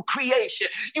new creation.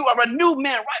 You are a new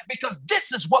man, right? Because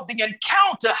this is what the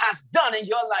encounter has done in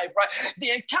your life, right?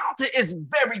 The encounter is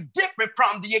very different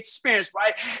from the experience,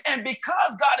 right? And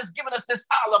because God has given us this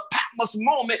Isle of Patmos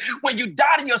moment when you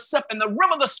die to yourself and the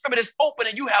realm of the spirit is open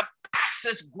and you have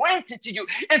access granted to you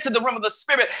into the realm of the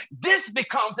spirit, this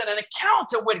becomes an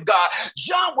encounter with God.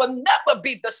 John will never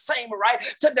be the same, right?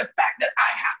 To the fact that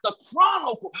I have to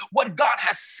chronicle what God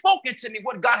has spoken to me,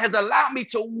 what God has allowed me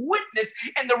to witness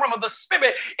in the realm of the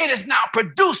spirit. It has now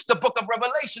produced the book of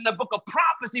Revelation, the book of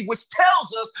prophecy, which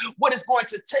tells us what is going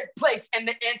to take place in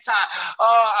the end time.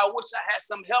 I wish I had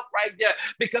some help right there,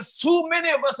 because too many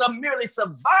of us are merely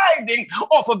surviving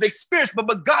off of experience,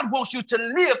 but God wants you to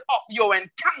live off your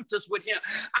encounters with him.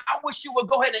 I wish you would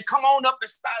go ahead and come on up and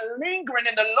start lingering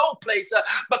in the low place,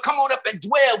 but come on up and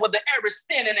dwell with the air is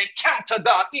thin and encounter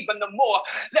God even the more.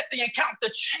 Let the encounter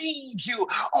change you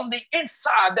on the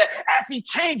inside. That as he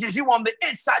changes you on the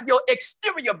inside, your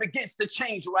exterior begins to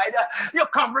change, right? Your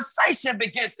conversation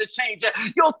begins to change.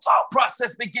 Your thought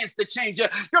process begins to change.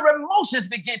 Your emotions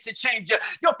begin to change.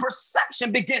 Your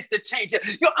perception begins to change.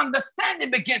 Your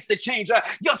understanding begins to change.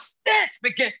 Your stance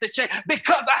begins to change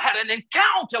because I had an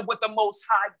encounter with the Most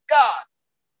High God.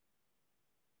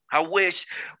 I wish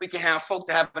we can have folk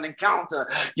to have an encounter.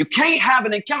 You can't have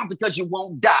an encounter because you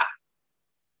won't die.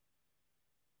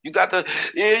 You got to,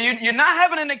 you're not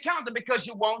having an encounter because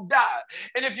you won't die.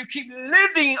 And if you keep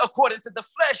living according to the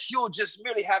flesh, you'll just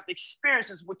merely have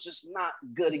experiences, which is not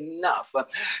good enough.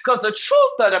 Because the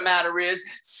truth of the matter is,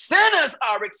 sinners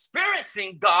are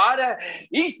experiencing God.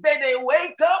 Each day they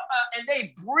wake up and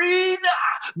they breathe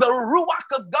the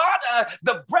ruach of God,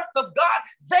 the breath of God.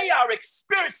 They are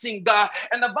experiencing God.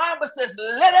 And the Bible says,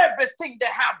 let everything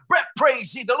that have breath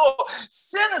praise ye the Lord.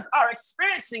 Sinners are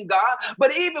experiencing God,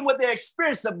 but even with their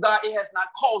experience of God, it has not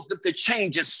caused them to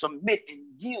change and submit and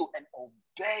yield and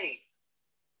obey.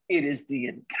 It is the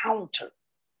encounter.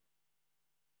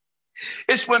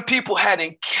 It's when people had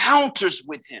encounters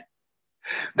with him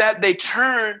that they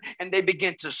turned and they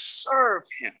began to serve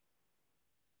him.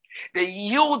 They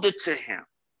yielded to him.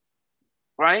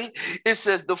 Right? It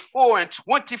says the 4 and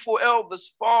 24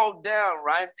 elders fall down,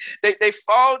 right? They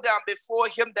fall down before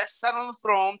him that sat on the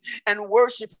throne and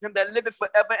worship him that liveth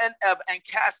forever and ever and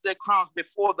cast their crowns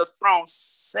before the throne,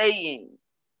 saying,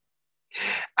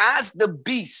 as the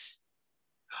beasts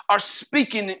are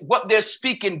speaking what they're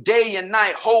speaking day and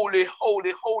night, holy,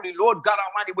 holy, holy, Lord God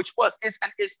Almighty, which was, is,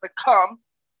 and is to come.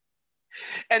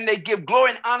 And they give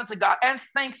glory and honor to God and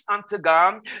thanks unto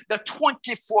God. The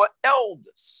 24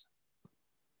 elders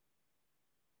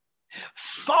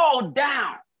fall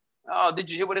down. Oh,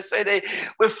 did you hear what it say? They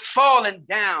were falling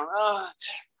down.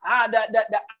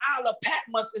 The Isle of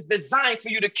Patmos is designed for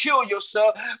you to kill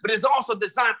yourself, but it's also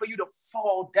designed for you to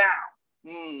fall down.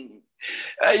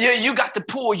 You got to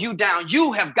pull you down.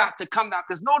 You have got to come down.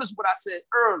 Because notice what I said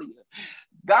earlier.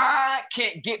 God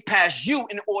can't get past you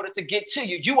in order to get to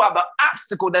you. You are the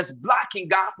obstacle that's blocking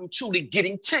God from truly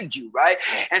getting to you, right?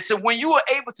 And so when you are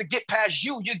able to get past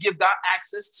you, you give God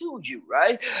access to you,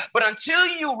 right? But until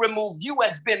you remove you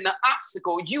as being the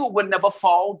obstacle, you will never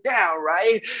fall down,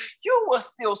 right? You were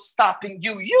still stopping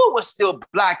you. You were still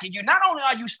blocking you. Not only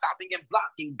are you stopping and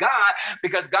blocking God,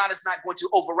 because God is not going to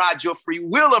override your free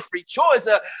will or free choice,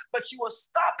 but you are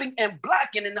stopping and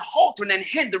blocking and halting and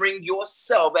hindering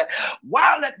yourself.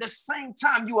 While at the same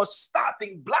time you are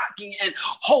stopping, blocking, and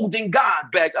holding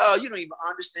God back. You don't even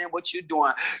understand what you're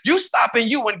doing. You stopping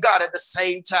you and God at the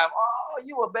same time. Oh,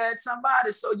 you a bad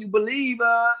somebody, so you believe.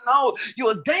 No,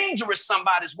 you're a dangerous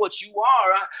somebody is what you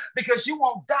are, because you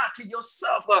won't die to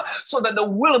yourself, so that the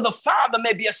will of the Father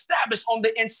may be established on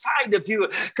the inside of you,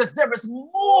 because there is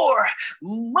more,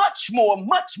 much more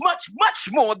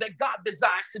that God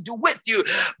desires to do with you.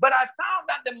 But I found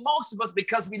out that most of us,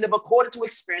 because we live according to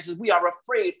experiences, we are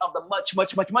afraid of the much more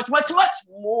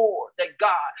that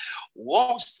God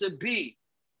wants to be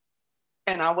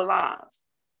in our lives.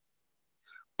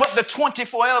 But the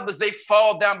 24 elders, they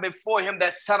fall down before him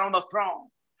that sat on the throne.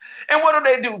 And what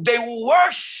do? They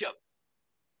worship.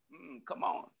 Come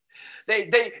on.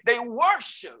 They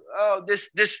worship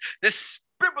this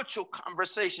spiritual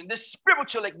conversation, this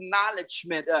spiritual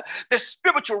acknowledgement, this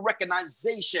spiritual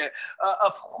recognition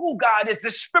of who God is, the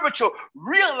spiritual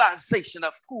realization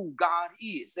of who God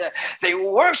is. They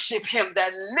worship him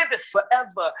that liveth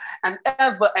forever and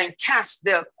ever and cast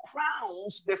their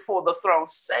crowns before the throne.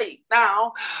 Say,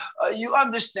 now, you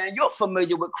understand, you're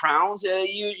familiar with crowns.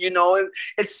 You know,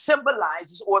 it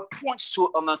symbolizes or it points to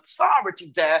an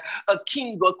authority that a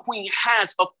king or queen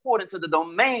has according to the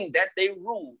domain that they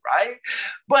rule, right?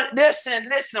 But listen,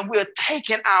 we're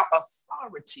taking our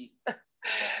authority.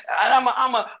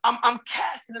 I'm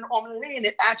casting it, I'm laying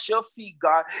it at your feet,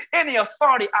 God. Any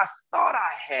authority I thought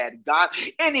I had, God.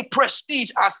 Any prestige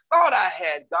I thought I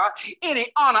had, God. Any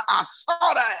honor I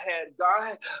thought I had,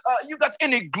 God. You got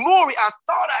any glory I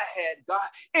thought I had, God.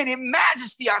 Any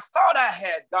majesty I thought I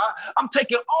had, God. I'm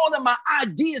taking all of my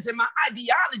ideas and my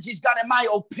ideologies, God, and my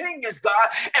opinions, God,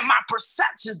 and my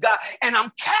perceptions, God, and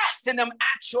I'm casting them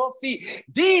at your feet.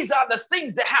 These are the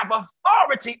things that have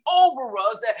authority over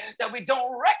us that we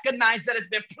don't recognize that it's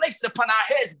been placed upon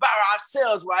our heads by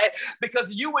ourselves, right?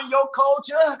 Because you and your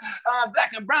culture,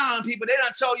 black and brown people, they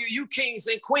don't tell you kings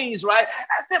and queens, right?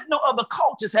 As if no other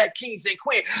cultures had kings and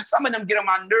queens. Some of them get on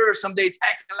my nerves some days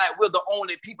acting like we're the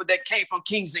only people that came from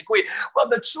kings and queens. Well,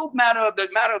 the matter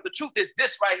of the truth is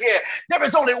this right here. There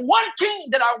is only one king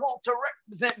that I want to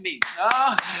represent me.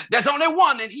 There's only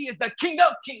one, and he is the King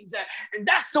of Kings. And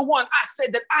that's the one I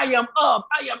said that I am of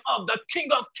the King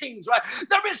of Kings, right?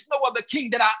 There is no other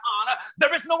king that I honor.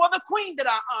 There is no other queen that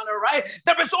I honor, right?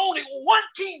 There is only one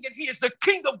king, and he is the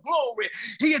King of glory.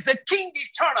 He is the King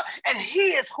eternal, and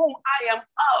he is whom I am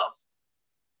of.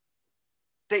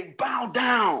 They bow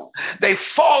down, they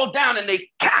fall down, and they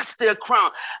cast their crown.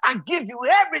 I give you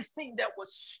everything that would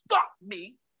stop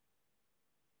me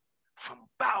from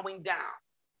bowing down.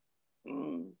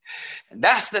 And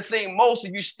that's the thing. Most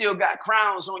of you still got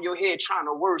crowns on your head trying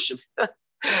to worship.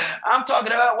 I'm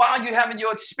talking about while you're having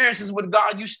your experiences with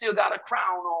God, you still got a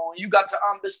crown on. You got to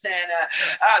understand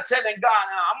telling God,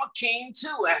 I'm a king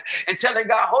too. And telling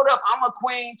God, hold up, I'm a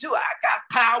queen too. I got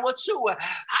power too.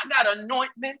 I got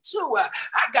anointment too.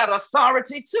 I got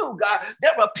authority too, God.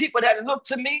 There are people that look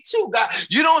to me too, God.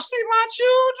 You don't see my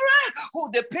children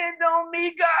who depend on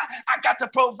me, God. I got to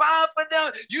provide for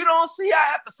them. You don't see I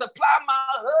have to supply my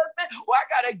husband, or I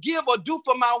got to give or do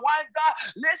for my wife, God.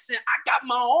 Listen, I got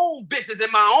my own business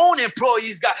and my own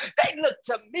employees, God. They look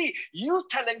to me. You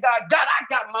telling God, God, I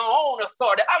got my own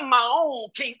authority. I'm my own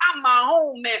king. I'm my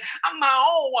own man. I'm my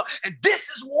own one. And this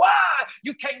is why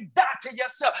you can't die to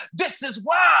yourself. This is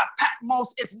why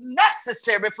Patmos is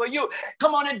necessary for you.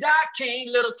 Come on and die,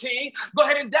 king, little king. Go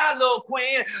ahead and die, little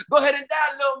queen. Go ahead and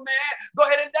die, little man. Go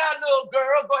ahead and die, little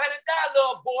girl. Go ahead and die,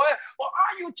 little boy. Or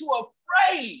are you too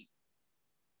afraid?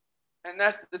 And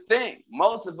that's the thing.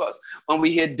 Most of us, when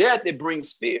we hear death, it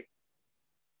brings fear.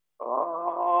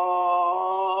 Oh,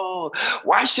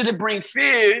 why should it bring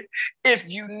fear if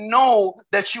you know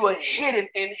that you are hidden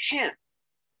in him?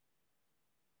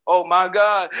 Oh my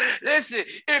God. Listen,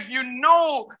 if you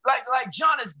know, like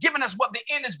John is giving us what the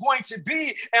end is going to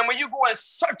be, and when you go and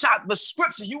search out the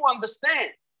scriptures, you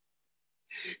understand.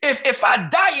 If I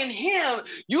die in him,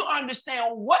 you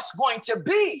understand what's going to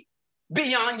be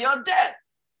beyond your death.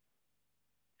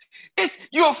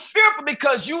 You're fearful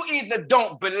because you either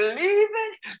don't believe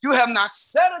it, you have not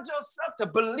settled yourself to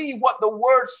believe what the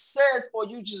word says, or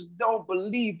you just don't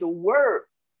believe the word.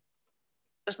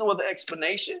 There's no other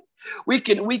explanation. We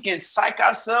can psych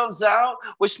ourselves out,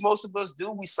 which most of us do.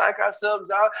 We psych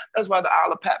ourselves out. That's why the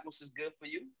Isle of Patmos is good for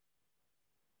you.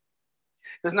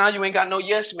 Because now you ain't got no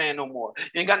yes man no more.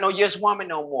 You ain't got no yes woman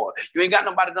no more. You ain't got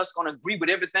nobody that's going to agree with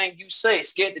everything you say.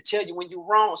 Scared to tell you when you're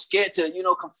wrong. Scared to,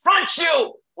 confront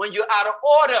you when you're out of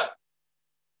order.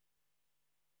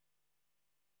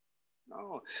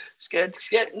 No. Scared.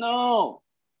 No.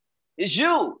 It's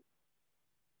you.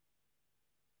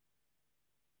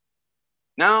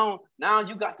 Now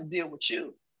you got to deal with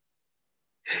you.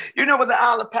 You know what the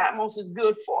Isle of Patmos is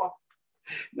good for?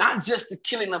 Not just the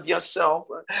killing of yourself.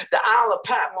 The Isle of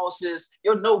Patmos is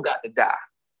your no got to die.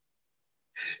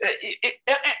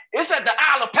 It's at the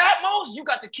Isle of Patmos, you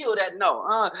got to kill that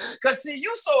no. Because see,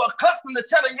 you so accustomed to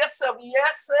telling yourself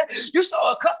yes. You so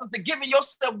accustomed to giving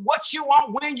yourself what you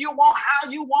want, when you want, how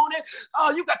you want it.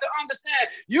 You got to understand,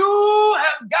 you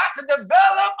have got to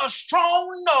develop a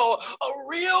strong no, a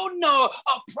real no,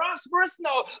 a prosperous no,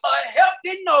 a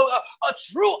healthy no, a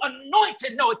true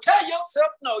anointed no. Tell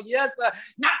yourself no. Yes,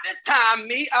 not this time,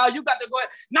 me. You got to go ahead.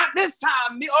 Not this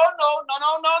time, me. Oh, no.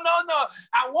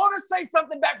 I want to say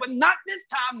something back, but not this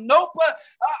time. Nope.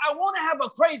 I want to have a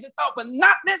crazy thought, but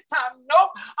not this time.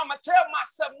 Nope. I'm going to tell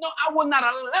myself, no, I will not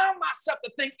allow myself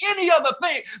to think any other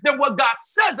thing than what God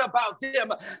says about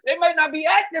them. They may not be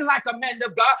acting like a man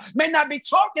of God, may not be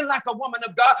talking like a woman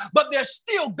of God, but they're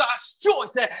still God's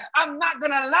choice. I'm not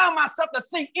going to allow myself to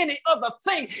think any other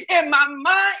thing. In my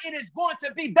mind, it is going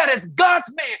to be that is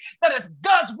God's man, that is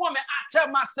God's woman. I tell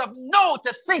myself no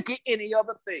to thinking any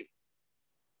other thing.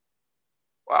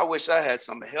 Well, I wish I had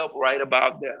some help right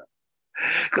about that.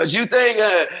 Because you think,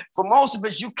 for most of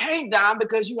us, you came down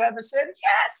because you haven't said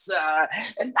yes.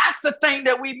 And that's the thing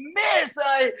that we miss.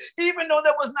 Even though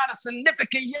there was not a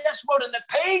significant yes wrote in the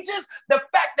pages, the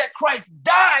fact that Christ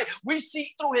died, we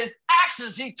see through his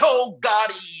actions, he told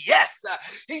God yes.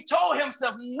 He told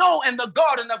himself no in the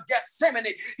Garden of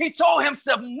Gethsemane. He told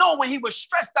himself no when he was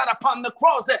stressed out upon the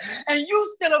cross. And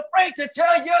you still afraid to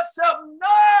tell yourself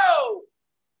no.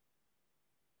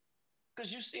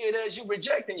 Because you see it as you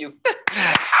rejecting you.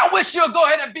 I wish you'll go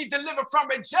ahead and be delivered from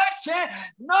rejection.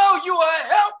 No, you are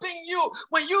helping you.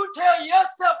 When you tell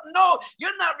yourself no,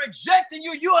 you're not rejecting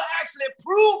you. You are actually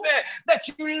proving that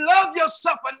you love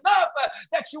yourself enough,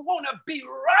 that you want to be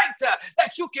right,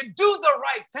 that you can do the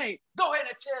right thing. Go ahead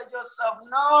and tell yourself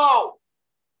no.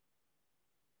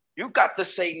 You got to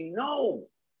say no.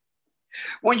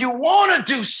 When you want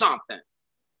to do something,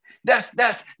 that's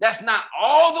not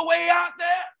all the way out there.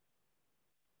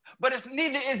 But it's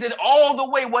neither is it all the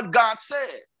way what God said.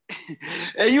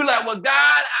 And you like, well,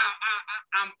 God,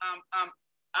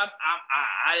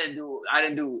 I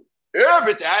didn't do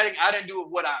everything. I didn't do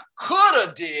what I could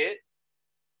have did.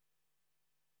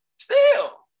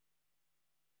 Still,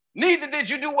 neither did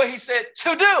you do what he said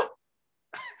to do.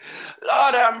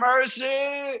 Lord have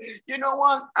mercy. You know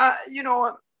what? I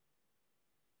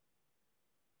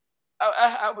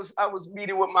was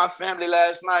meeting with my family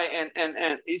last night,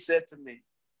 and he said to me,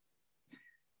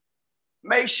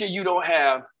 make sure you don't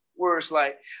have words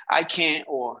like I can't,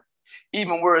 or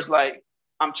even words like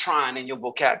I'm trying in your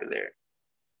vocabulary.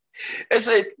 It's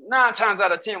 9 times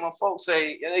out of 10 when folks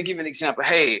say, they give an example,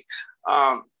 hey,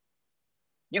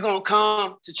 you gonna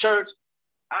come to church?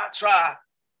 I try.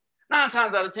 9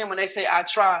 times out of 10 when they say I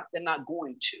try, they're not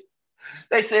going to.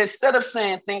 They say instead of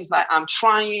saying things like I'm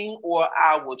trying or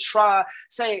I will try,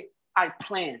 say I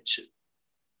plan to.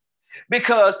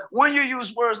 Because when you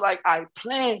use words like I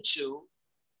plan to,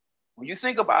 when you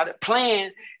think about it,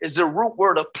 plan is the root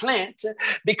word of plant.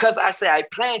 Because I say I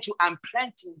plan to, I'm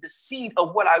planting the seed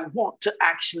of what I want to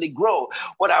actually grow,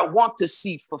 what I want to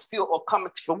see fulfill or come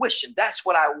into fruition. That's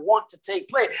what I want to take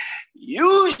place.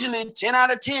 Usually 10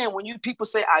 out of 10, when you people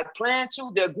say I plan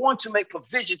to, they're going to make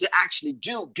provision to actually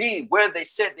be where they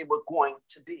said they were going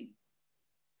to be.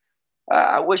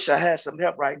 I wish I had some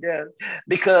help right there,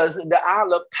 because the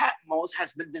Isle of Patmos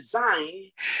has been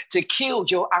designed to kill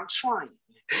your I'm trying.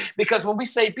 Because when we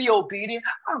say be obedient,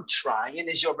 I'm trying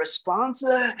is your response.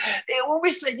 And when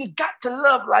we say you got to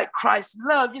love like Christ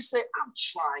loved, you say I'm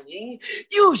trying.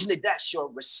 Usually that's your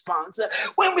response.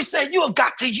 When we say you have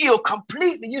got to yield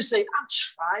completely, you say I'm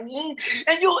trying.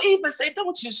 And you'll even say,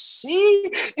 don't you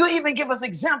see? You'll even give us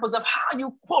examples of how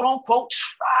you quote unquote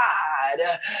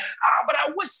tried. But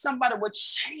I wish somebody would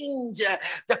change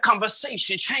the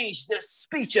conversation, change their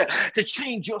speech, to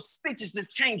change your speeches, to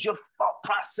change your thought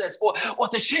process, or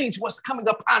to change what's coming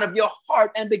up out of your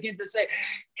heart and begin to say,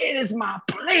 it is my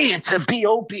plan to be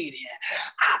obedient.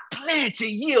 I plan to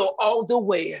yield all the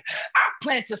way. I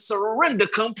plan to surrender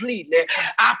completely.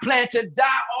 I plan to die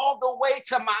all the way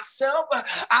to myself.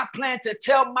 I plan to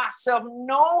tell myself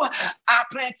no. I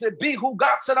plan to be who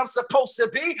God said I'm supposed to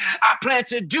be. I plan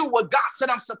to do what God said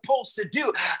I'm supposed to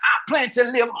do. I plan to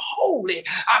live holy.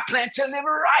 I plan to live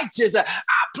righteous. I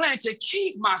plan to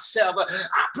keep myself.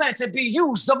 I plan to be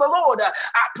used of the Lord.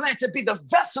 I plan to be the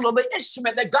vessel or the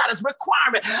instrument that God is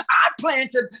requiring. I plan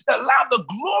to allow the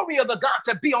glory of the God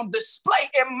to be on display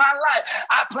in my life.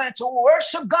 I plan to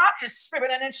worship God in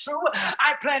spirit and in truth.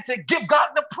 I plan to give God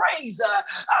the praise.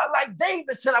 Like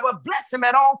David said, I will bless him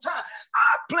at all times.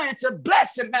 I plan to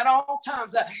bless him at all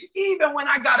times. Even when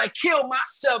I got to kill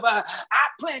myself, I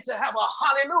plan to have a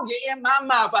hallelujah in my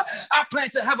mouth. I plan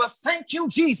to have a thank you,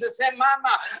 Jesus, in my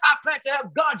mouth. I plan to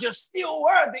have God, you're still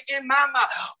worthy in my mouth.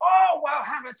 All while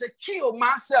having to kill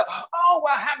myself. All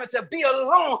while having to be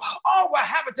alone. All while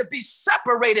having to be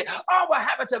separated. All while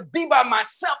having to be by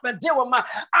myself and deal with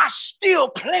I still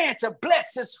plan to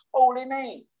bless his holy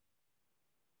name.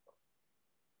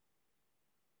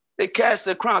 They cast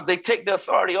their crowns. They take the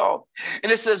authority off.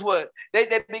 And it says what? They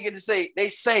begin to say, they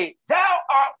say, thou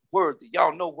art worthy.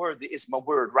 Y'all know worthy is my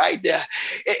word right there.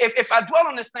 If I dwell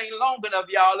on this thing long enough,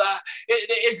 y'all,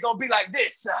 it's going to be like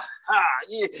this.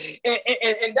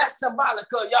 And that's symbolic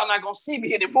because y'all not going to see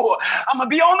me anymore. I'm going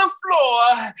to be on the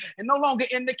floor and no longer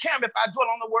in the camera if I dwell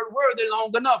on the word worthy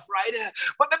long enough, right?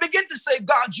 But they begin to say,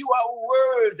 God, you are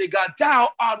worthy, God. Thou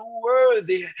art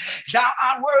worthy. Thou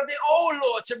art worthy, oh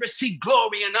Lord, to receive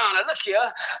glory and honor. Look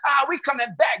here. We coming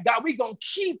back, God. We going to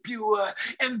keep you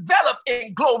enveloped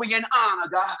in glory and honor,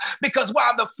 God. Because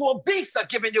while the four beasts are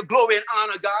giving you glory and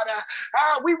honor, God,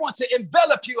 we want to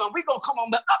envelop you, and we're going to come on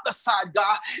the other side,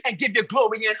 God, and give you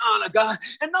glory and honor, God.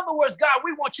 In other words, God,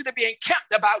 we want you to be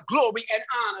encamped about glory and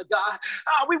honor, God.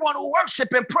 We want to worship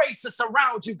and praise to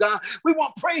surround you, God. We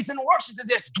want praise and worship to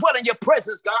just dwell in your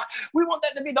presence, God. We want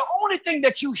that to be the only thing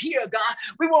that you hear, God.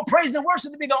 We want praise and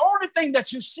worship to be the only thing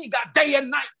that you see, God, day and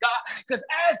night, God. Because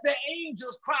as the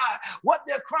angels cry, what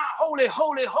they're crying, holy,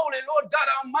 holy, holy, Lord God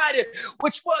Almighty,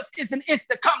 which was, is, and is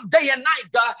to come day and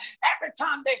night, God. Every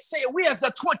time they say it, we as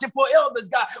the 24 elders,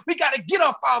 God, we got to get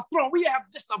off our throne. We have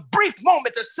just a brief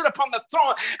moment to sit upon the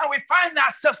throne, and we find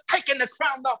ourselves taking the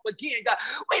crown off again, God.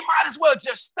 We might as well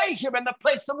just stay here in the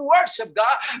place of worship,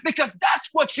 God, because that's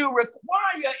what you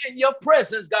require in your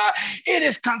presence, God. It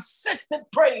is consistent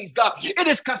praise, God. It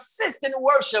is consistent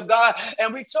worship, God.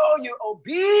 And we told you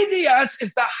obedience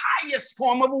is the highest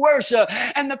form of worship.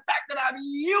 And the fact that I've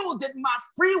yielded my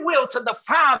free will to the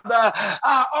Father,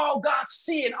 all God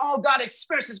see and all God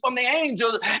experiences from the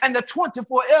angels and the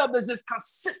 24 elders is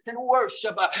consistent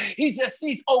worship. He just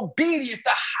sees obedience,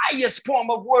 the highest form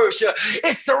of worship.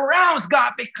 It surrounds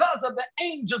God because of the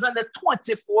angels and the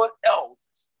 24 elders.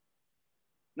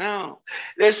 Now,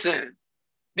 listen,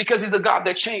 because he's the God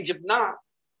that changeth not.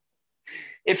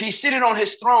 If he's sitting on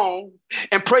his throne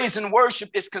and praise and worship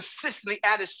is consistently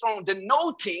at his throne,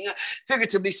 denoting,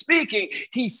 figuratively speaking,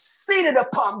 he's seated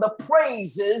upon the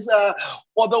praises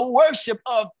or the worship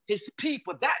of his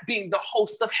people, that being the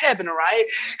host of heaven, right?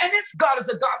 And if God is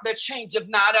a God that changeth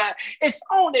not, it's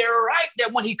only right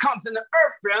that when he comes in the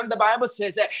earth realm, the Bible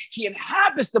says that he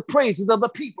inhabits the praises of the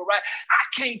people, right?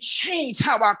 I can't change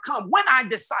how I come. When I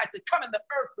decide to come in the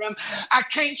earth realm, I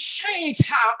can't change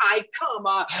how I come.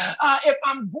 If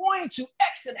I'm going to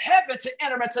exit heaven to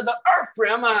enter into the earth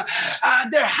realm,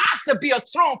 there has to be a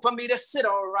throne for me to sit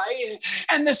on, right?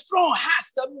 And this throne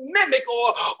has to mimic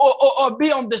or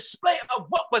be on display of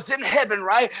what was in heaven,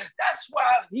 right? That's why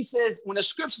he says, when the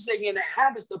scriptures say he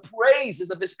inhabits the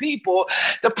praises of his people,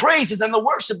 the praises and the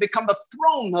worship become the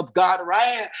throne of God,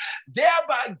 right?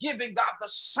 Thereby giving God the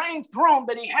same throne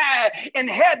that he had in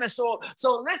heaven. So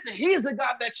listen, he's a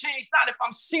God that changed not. If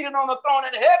I'm seated on the throne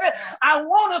in heaven, I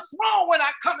want a throne when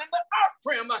I come in the earth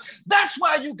realm. That's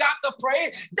why you got the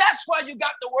praise. That's why you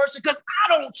got the worship, because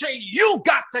I don't change. You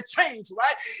got to change,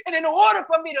 right? And in order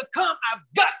for me to come, I've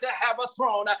got to have a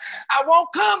throne. I won't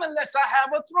come unless I have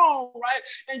a throne, right?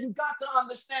 And you got to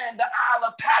understand the Isle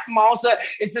of Patmos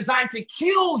is designed to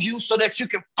kill you so that you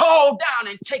can fall down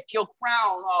and take your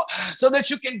crown off, so that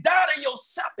you can die to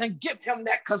yourself and give him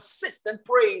that consistent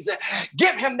praise,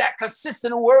 give him that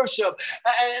consistent worship.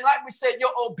 And like we said,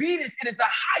 your obedience, it is the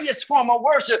highest form of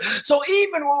worship. So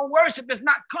even when worship is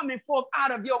not coming forth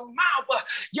out of your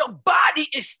mouth, your body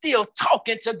is still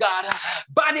talking to God.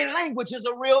 Body language is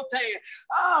a real thing.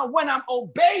 When I'm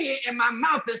obeying and my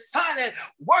mouth is silent,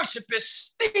 worship is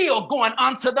still going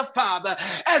unto the Father.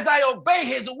 As I obey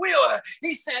his will,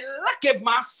 he said, look at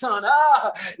my son,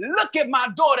 look at my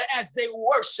daughter as they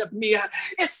worship me.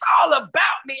 It's all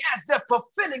about me as they're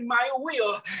fulfilling my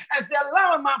will, as they're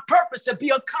allowing my purpose to be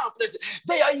accomplished.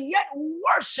 They are yet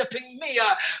worshiping me.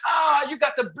 You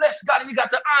got to bless God and you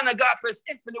got to honor God for his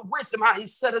infinite wisdom, how he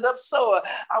set it up so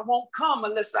I won't come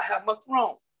unless I have my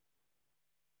throne.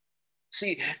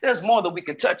 See, there's more that we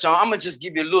can touch on. I'm going to just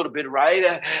give you a little bit,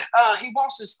 right? He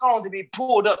wants his throne to be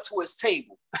pulled up to his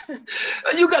table.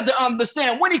 You got to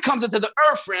understand, when he comes into the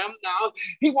earth realm now,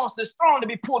 he wants his throne to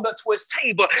be pulled up to his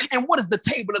table. And what is the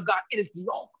table of God? It is the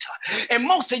altar. And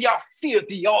most of y'all fear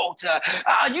the altar.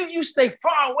 You stay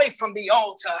far away from the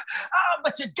altar.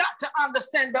 But you got to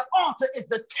understand the altar is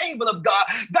the table of God.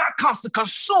 God comes to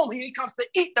consume. He comes to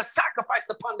eat the sacrifice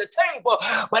upon the table.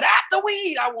 But after we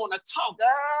eat, I want to talk.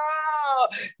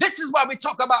 This is why we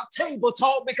talk about table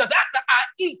talk, because after I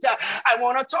eat, I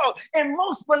want to talk. And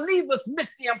most believers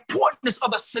miss the importance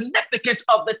of the significance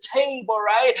of the table,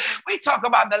 right? We talk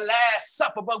about the Last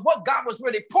Supper, but what God was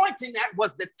really pointing at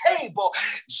was the table.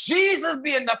 Jesus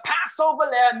being the Passover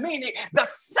lamb, meaning the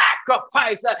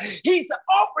sacrifice. He's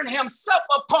offering himself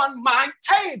upon my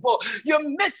table. You're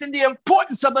missing the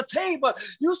importance of the table.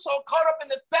 You so caught up in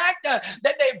the fact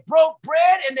that they broke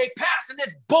bread and they passed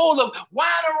this bowl of wine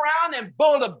around and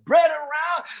bowl of bread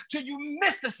around till you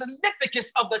miss the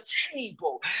significance of the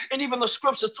table. And even the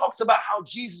scripture talks about how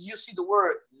Jesus, you see the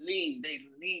word lean, they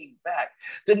leaned back,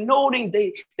 denoting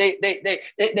they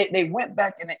went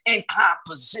back in an inclined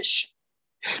position.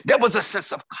 There was a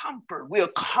sense of comfort. We are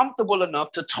comfortable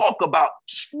enough to talk about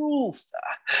truth.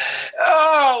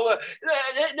 Oh,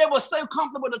 they were so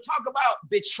comfortable to talk about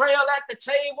betrayal at the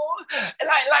table.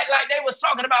 Like they was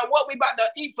talking about what we about to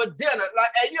eat for dinner.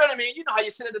 Like, you know what I mean? You know how you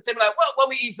sit at the table, like, what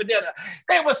we eat for dinner?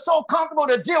 They were so comfortable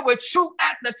to deal with truth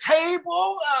at the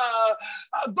table.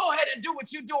 Go ahead and do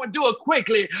what you do and do it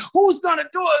quickly. Who's going to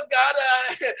do it,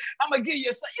 God? I'm going to give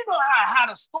you, you know how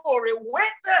the story went.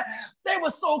 They were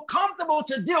so comfortable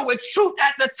to deal with truth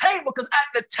at the table, because at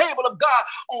the table of God,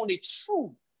 only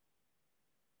truth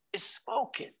is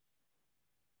spoken.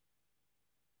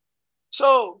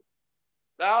 So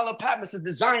the Isle of Patmos is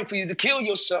designed for you to kill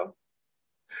yourself,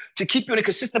 to keep you in a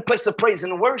consistent place of praise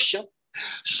and worship,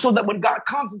 so that when God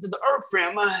comes into the earth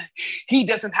realm, he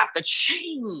doesn't have to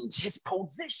change his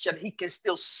position. He can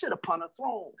still sit upon a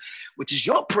throne, which is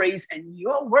your praise and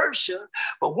your worship.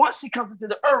 But once he comes into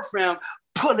the earth realm,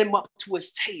 pull him up to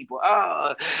his table.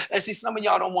 And see, some of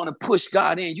y'all don't want to push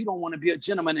God in. You don't want to be a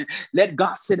gentleman and let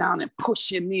God sit down and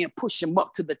push him in, push him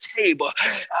up to the table.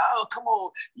 Oh, come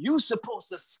on. You're supposed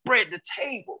to spread the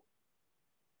table.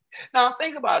 Now,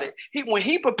 think about it. When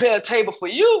he prepared a table for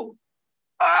you,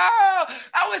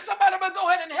 I wish somebody would go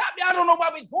ahead and help me. I don't know why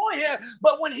we're going here,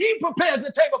 but when he prepares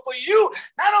the table for you,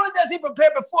 not only does he prepare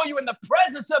before you in the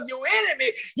presence of your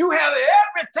enemy, you have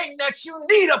everything that you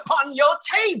need upon your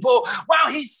table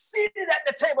while he's seated at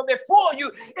the table before you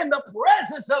in the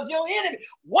presence of your enemy.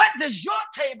 What does your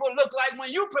table look like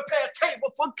when you prepare a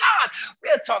table for God?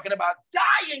 We're talking about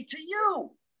dying to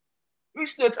you. We're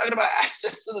still talking about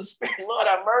access to the Spirit. Lord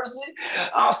have mercy.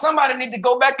 Somebody need to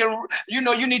go back and,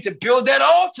 you need to build that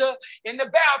altar in the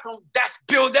bathroom.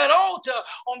 Build that altar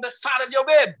on the side of your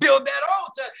bed. Build that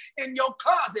altar in your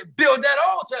closet. Build that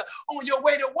altar on your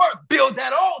way to work. Build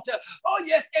that altar. Oh,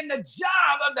 yes, in the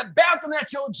job, of the bathroom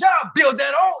at your job. Build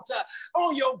that altar.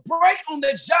 On your break on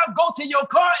the job, go to your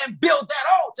car and build that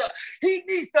altar. He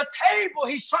needs the table.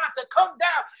 He's trying to come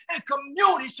down and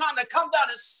commune. He's trying to come down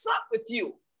and sup with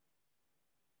you.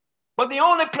 But the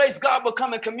only place God will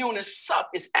come and commune and sup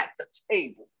is at the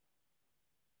table.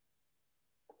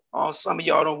 Oh, some of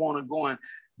y'all don't want to go and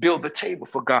build the table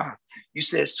for God. You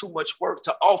say it's too much work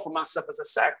to offer myself as a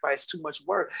sacrifice, too much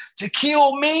work to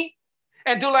kill me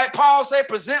and do like Paul said,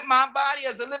 present my body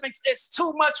as a living. It's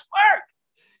too much work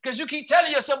because you keep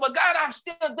telling yourself, well, God, I'm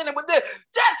still dealing with this.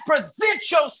 Just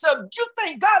present yourself. You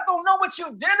think God don't know what you're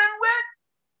dealing with?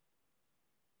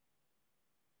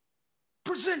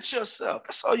 Present yourself.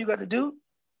 That's all you got to do.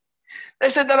 They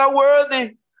said that are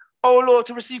worthy, oh Lord,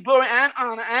 to receive glory and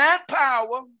honor and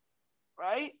power,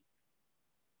 right?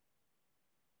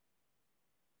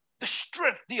 The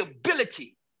strength, the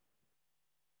ability.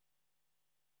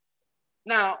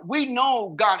 Now, we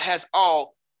know God has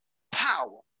all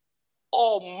power,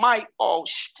 all might, all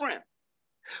strength.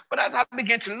 But as I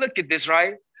begin to look at this,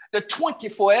 right, the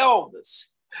 24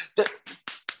 elders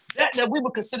that we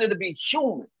would consider to be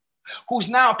human, who's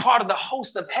now part of the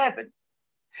host of heaven,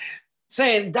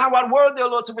 saying, thou art worthy, O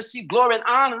Lord, to receive glory and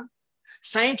honor.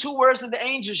 Same two words that the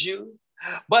angels use,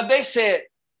 but they said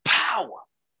power.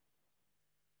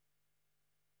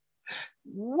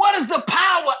 What is the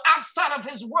power outside of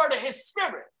his word and his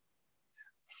spirit?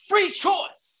 Free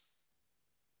choice.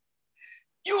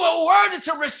 You are worthy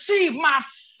to receive my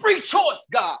free choice,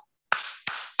 God.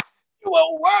 You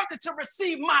are worthy to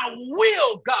receive my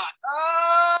will,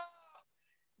 God.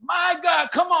 My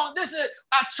God, come on.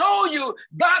 I told you,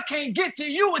 God can't get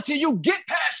to you until you get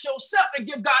past yourself and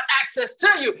give God access to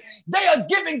you. They are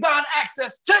giving God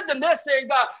access to them. They're saying,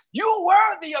 God, you're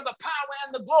worthy of the power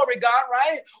and the glory, God,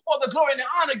 right? Or the glory and the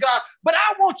honor, God. But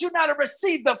I want you now to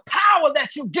receive the power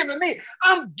that you've given me.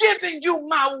 I'm giving you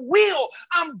my will.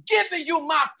 I'm giving you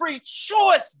my free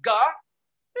choice, God.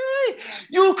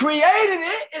 You created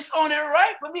it. It's only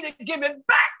right for me to give it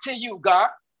back to you, God.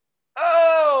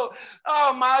 Oh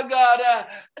my God.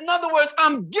 In other words,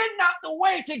 I'm getting out the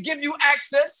way to give you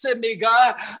access to me,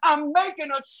 God. I'm making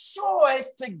a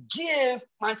choice to give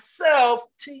myself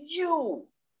to you.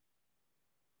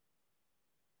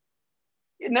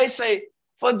 And they say,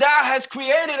 for thou hast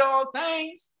created all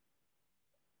things.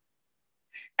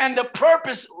 And the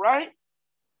purpose, right?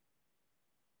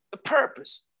 The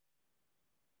purpose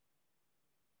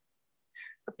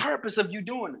of you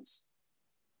doing this.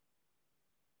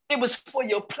 It was for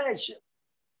your pleasure.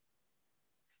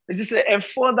 As he said, and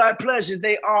for thy pleasure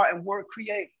they are and were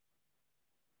created.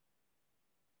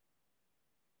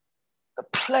 The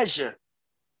pleasure.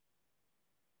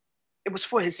 It was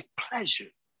for his pleasure.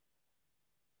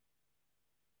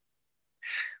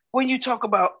 When you talk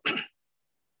about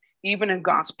even in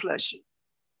God's pleasure,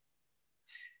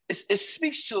 it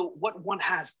speaks to what one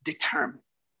has determined.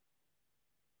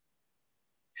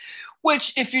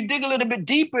 Which, if you dig a little bit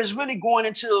deeper, is really going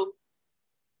into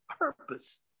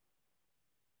purpose.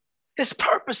 His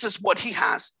purpose is what he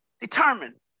has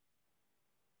determined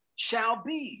shall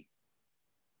be.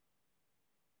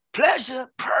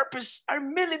 Pleasure, purpose are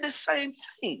merely the same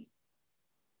thing.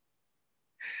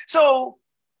 So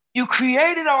you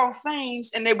created all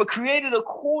things, and they were created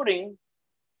according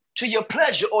to your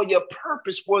pleasure or your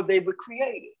purpose where they were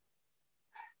created.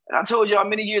 And I told y'all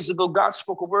many years ago, God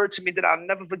spoke a word to me that I'll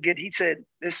never forget. He said,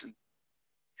 listen,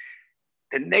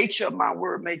 the nature of my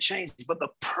word may change, but the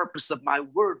purpose of my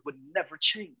word would never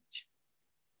change.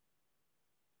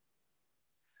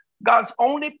 God's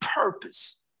only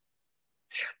purpose,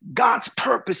 God's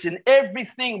purpose in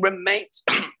everything remains,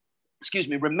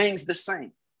 remains the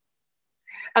same.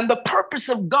 And the purpose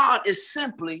of God is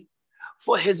simply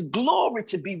for his glory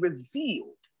to be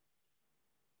revealed.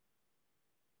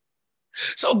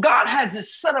 So God has it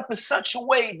set up in such a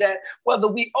way that whether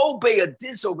we obey or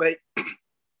disobey,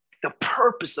 the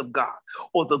purpose of God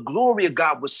or the glory of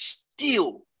God will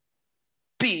still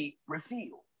be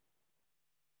revealed.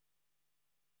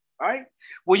 All right?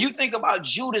 When you think about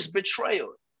Judas' betrayal,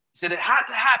 he said it had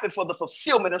to happen for the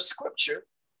fulfillment of Scripture.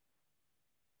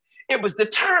 It was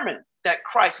determined that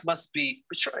Christ must be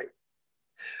betrayed.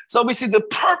 So we see the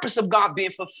purpose of God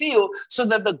being fulfilled so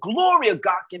that the glory of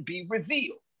God can be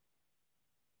revealed.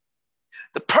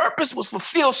 The purpose was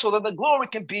fulfilled so that the glory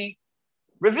can be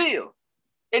revealed.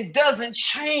 It doesn't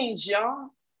change, y'all.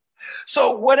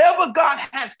 So whatever God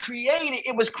has created,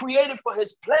 it was created for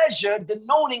his pleasure,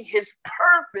 denoting his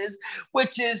purpose,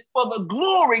 which is for the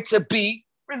glory to be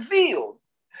revealed.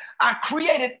 I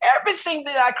created everything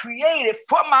that I created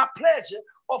for my pleasure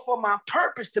or for my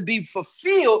purpose to be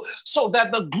fulfilled so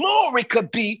that the glory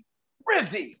could be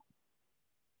revealed.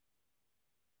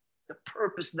 The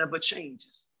purpose never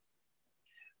changes.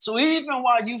 So even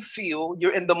while you feel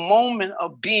you're in the moment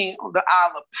of being on the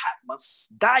Isle of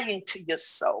Patmos, dying to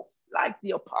yourself, like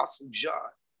the Apostle John,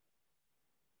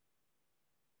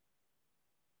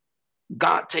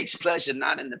 God takes pleasure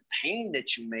not in the pain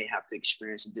that you may have to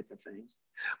experience in different things,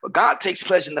 but God takes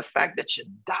pleasure in the fact that you're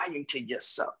dying to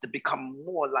yourself to become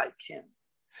more like him,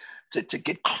 to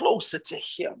get closer to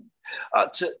him,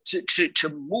 to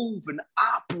move and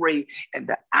operate, and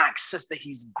the access that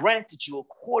he's granted you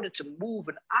according to move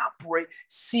and operate,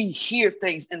 see, hear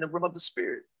things in the realm of the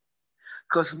spirit.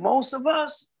 Because most of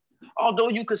us, although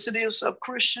you consider yourself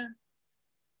Christian,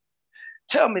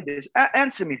 tell me this,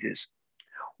 answer me this.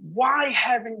 Why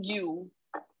haven't you,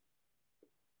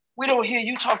 we don't hear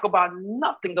you talk about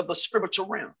nothing of the spiritual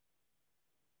realm?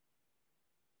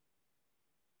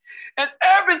 And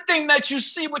everything that you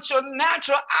see with your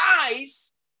natural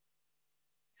eyes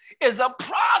is a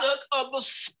product of the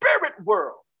spirit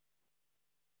world,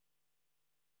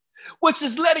 which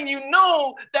is letting you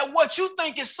know that what you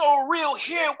think is so real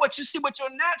here, what you see with your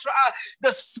natural eye,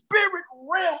 the spirit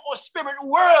realm or spirit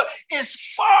world is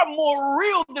far more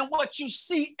real than what you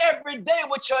see every day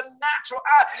with your natural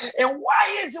eye. And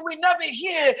why is it we never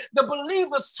hear the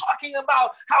believers talking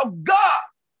about how God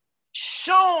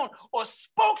shown or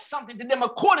spoke something to them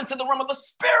according to the realm of the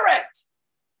spirit?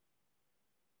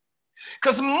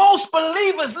 Because most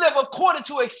believers live according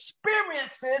to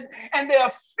experiences and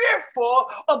they're fearful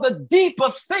of the deeper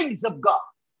things of God.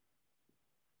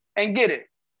 And get it?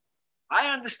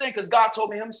 I understand because God told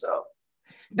me himself.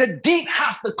 The deep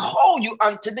has to call you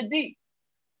unto the deep.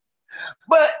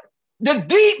 But the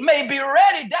deep may be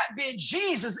ready, that being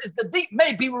Jesus is the deep,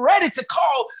 may be ready to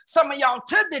call some of y'all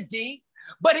to the deep,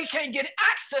 but he can't get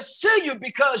access to you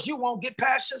because you won't get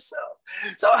past yourself.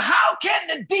 So how can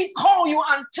the deep call you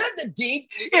unto the deep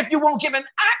if you won't give an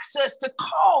access to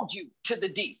call you to the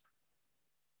deep?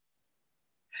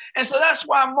 And so that's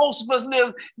why most of us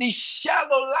live these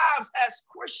shallow lives as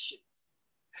Christians,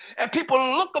 And people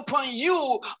look upon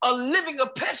you, a living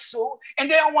epistle, and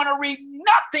they don't want to read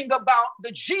nothing about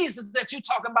the Jesus that you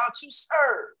talk about you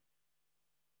serve.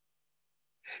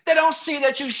 They don't see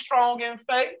that you're strong in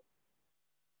faith.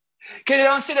 Because they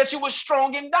don't see that you were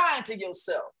strong in dying to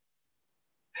yourself.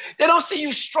 They don't see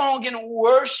you strong in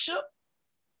worship.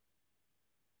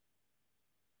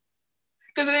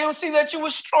 Because they don't see that you were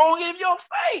strong in your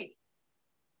faith.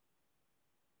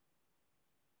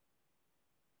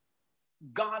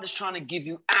 God is trying to give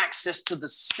you access to the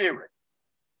Spirit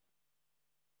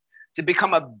to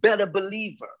become a better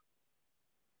believer.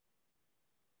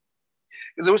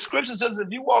 Because the scripture says if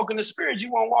you walk in the Spirit,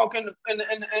 you won't walk in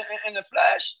the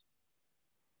flesh.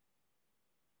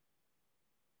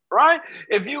 Right?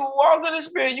 If you walk in the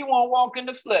Spirit, you won't walk in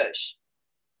the flesh.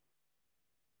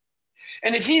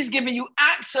 And if he's giving you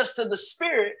access to the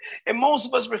Spirit, and most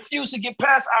of us refuse to get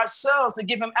past ourselves to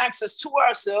give him access to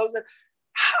ourselves,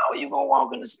 how are you going to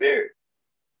walk in the Spirit?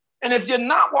 And if you're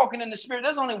not walking in the Spirit,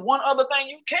 there's only one other thing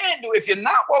you can do. If you're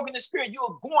not walking in the Spirit,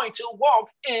 you're going to walk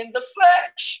in the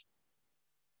flesh.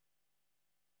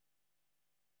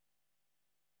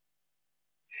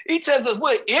 He tells us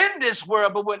we're in this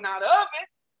world, but we're not of it.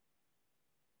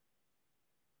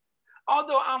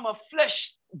 Although I'm a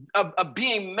flesh, a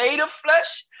being made of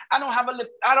flesh, I don't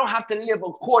have to live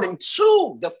according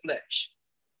to the flesh.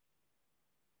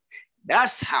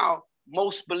 That's how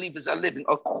most believers are living,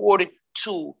 according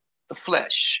to the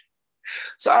flesh.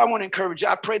 So I want to encourage you.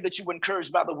 I pray that you were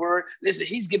encouraged by the word. Listen,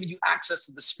 he's giving you access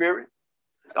to the Spirit.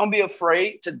 Don't be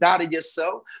afraid to die to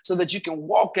yourself so that you can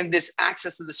walk in this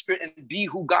access to the Spirit and be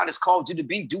who God has called you to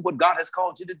be. Do what God has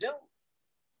called you to do.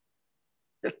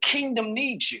 The kingdom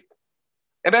needs you.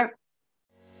 Amen.